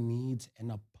 Ronda needs an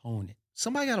opponent.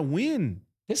 Somebody got to win.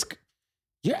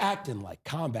 You're acting like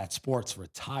combat sports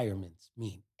retirements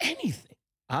mean anything.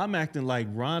 I'm acting like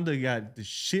Ronda got the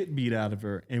shit beat out of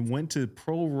her and went to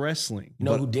pro wrestling. You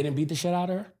know who didn't beat the shit out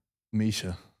of her?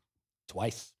 Misha.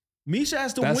 Twice. Misha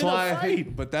has to win a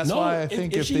fight. That's why I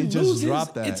think if they just loses,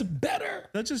 drop that. it's better.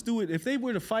 Let's just do it. If they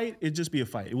were to fight, it'd just be a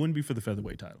fight. It wouldn't be for the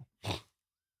featherweight title.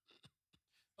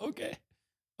 Okay.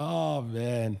 Oh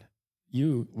man. We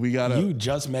You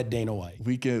just met Dana White.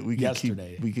 We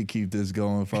could keep this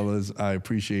going, fellas. I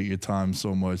appreciate your time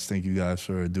so much. Thank you guys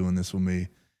for doing this with me.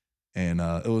 And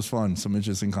it was fun. Some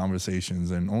interesting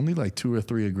conversations and only like 2 or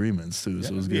 3 agreements too.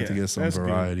 So it was good to get some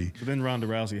variety. Good. But then Ronda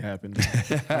Rousey happened.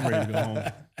 I'm ready to go home.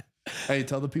 Hey,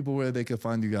 tell the people where they can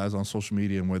find you guys on social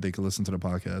media and where they can listen to the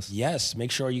podcast. Yes, make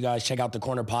sure you guys check out the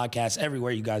Corner Podcast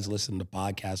everywhere you guys listen to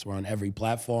podcasts. We're on every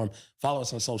platform. Follow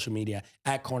us on social media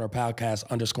at Corner Podcast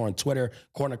 _ on Twitter,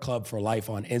 Corner Club for Life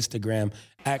on Instagram,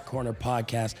 at Corner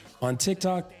Podcast on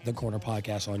TikTok, the Corner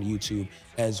Podcast on YouTube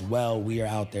as well. We are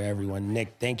out there, everyone.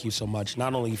 Nick, thank you so much,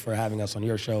 not only for having us on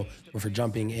your show, but for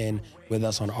jumping in with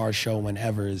us on our show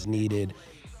whenever is needed.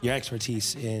 Your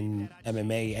expertise in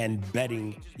MMA and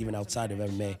betting, even outside of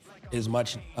MMA, is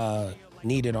much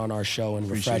needed on our show and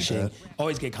refreshing.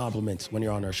 Always get compliments when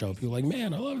you're on our show. People are like,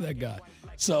 man, I love that guy.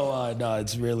 So, no,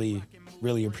 it's really,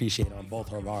 really appreciated on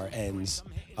both of our ends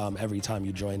every time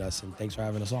you join us. And thanks for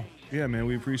having us on. Yeah, man,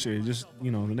 we appreciate it. Just,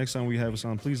 the next time we have us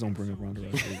on, please don't bring up Ronda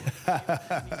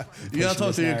Rousey. You gotta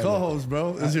talk to your co-host,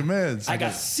 bro. It's your man. I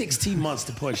got 16 months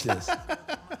to push this.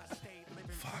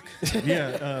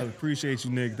 Yeah, appreciate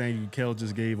you, Nick. Thank you. Kel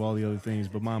just gave all the other things,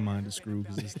 but my mind is screwed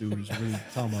because this dude is really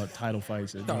talking about title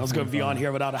fights. I was going to be on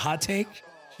here without a hot take.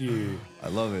 I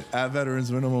love it. At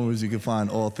Veterans Minimum is you can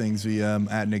find all things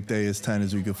VM. At Nick Day is 10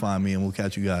 is you can find me, and we'll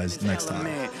catch you guys next time.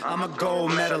 I'm a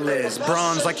gold medalist,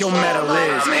 bronze like your medal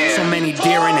is. So many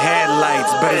deer in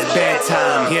headlights, but it's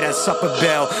bedtime. Hear that supper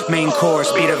bell, main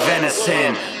course, be the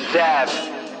venison. Dab.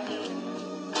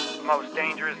 Most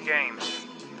dangerous game.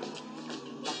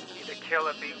 Either kill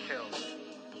or be killed.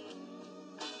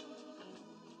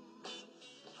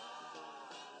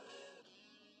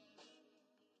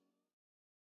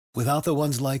 Without the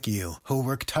ones like you, who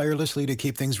work tirelessly to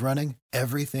keep things running,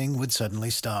 everything would suddenly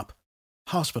stop.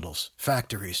 Hospitals,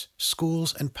 factories,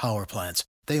 schools, and power plants,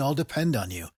 they all depend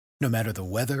on you. No matter the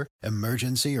weather,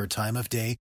 emergency, or time of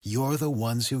day, you're the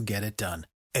ones who get it done.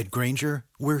 At Grainger,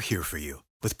 we're here for you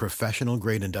with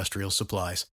professional-grade industrial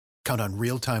supplies. Count on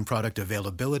real-time product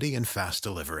availability and fast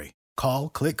delivery. Call,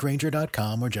 click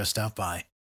Grainger.com, or just stop by.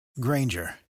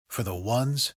 Grainger, for the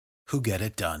ones who get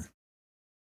it done.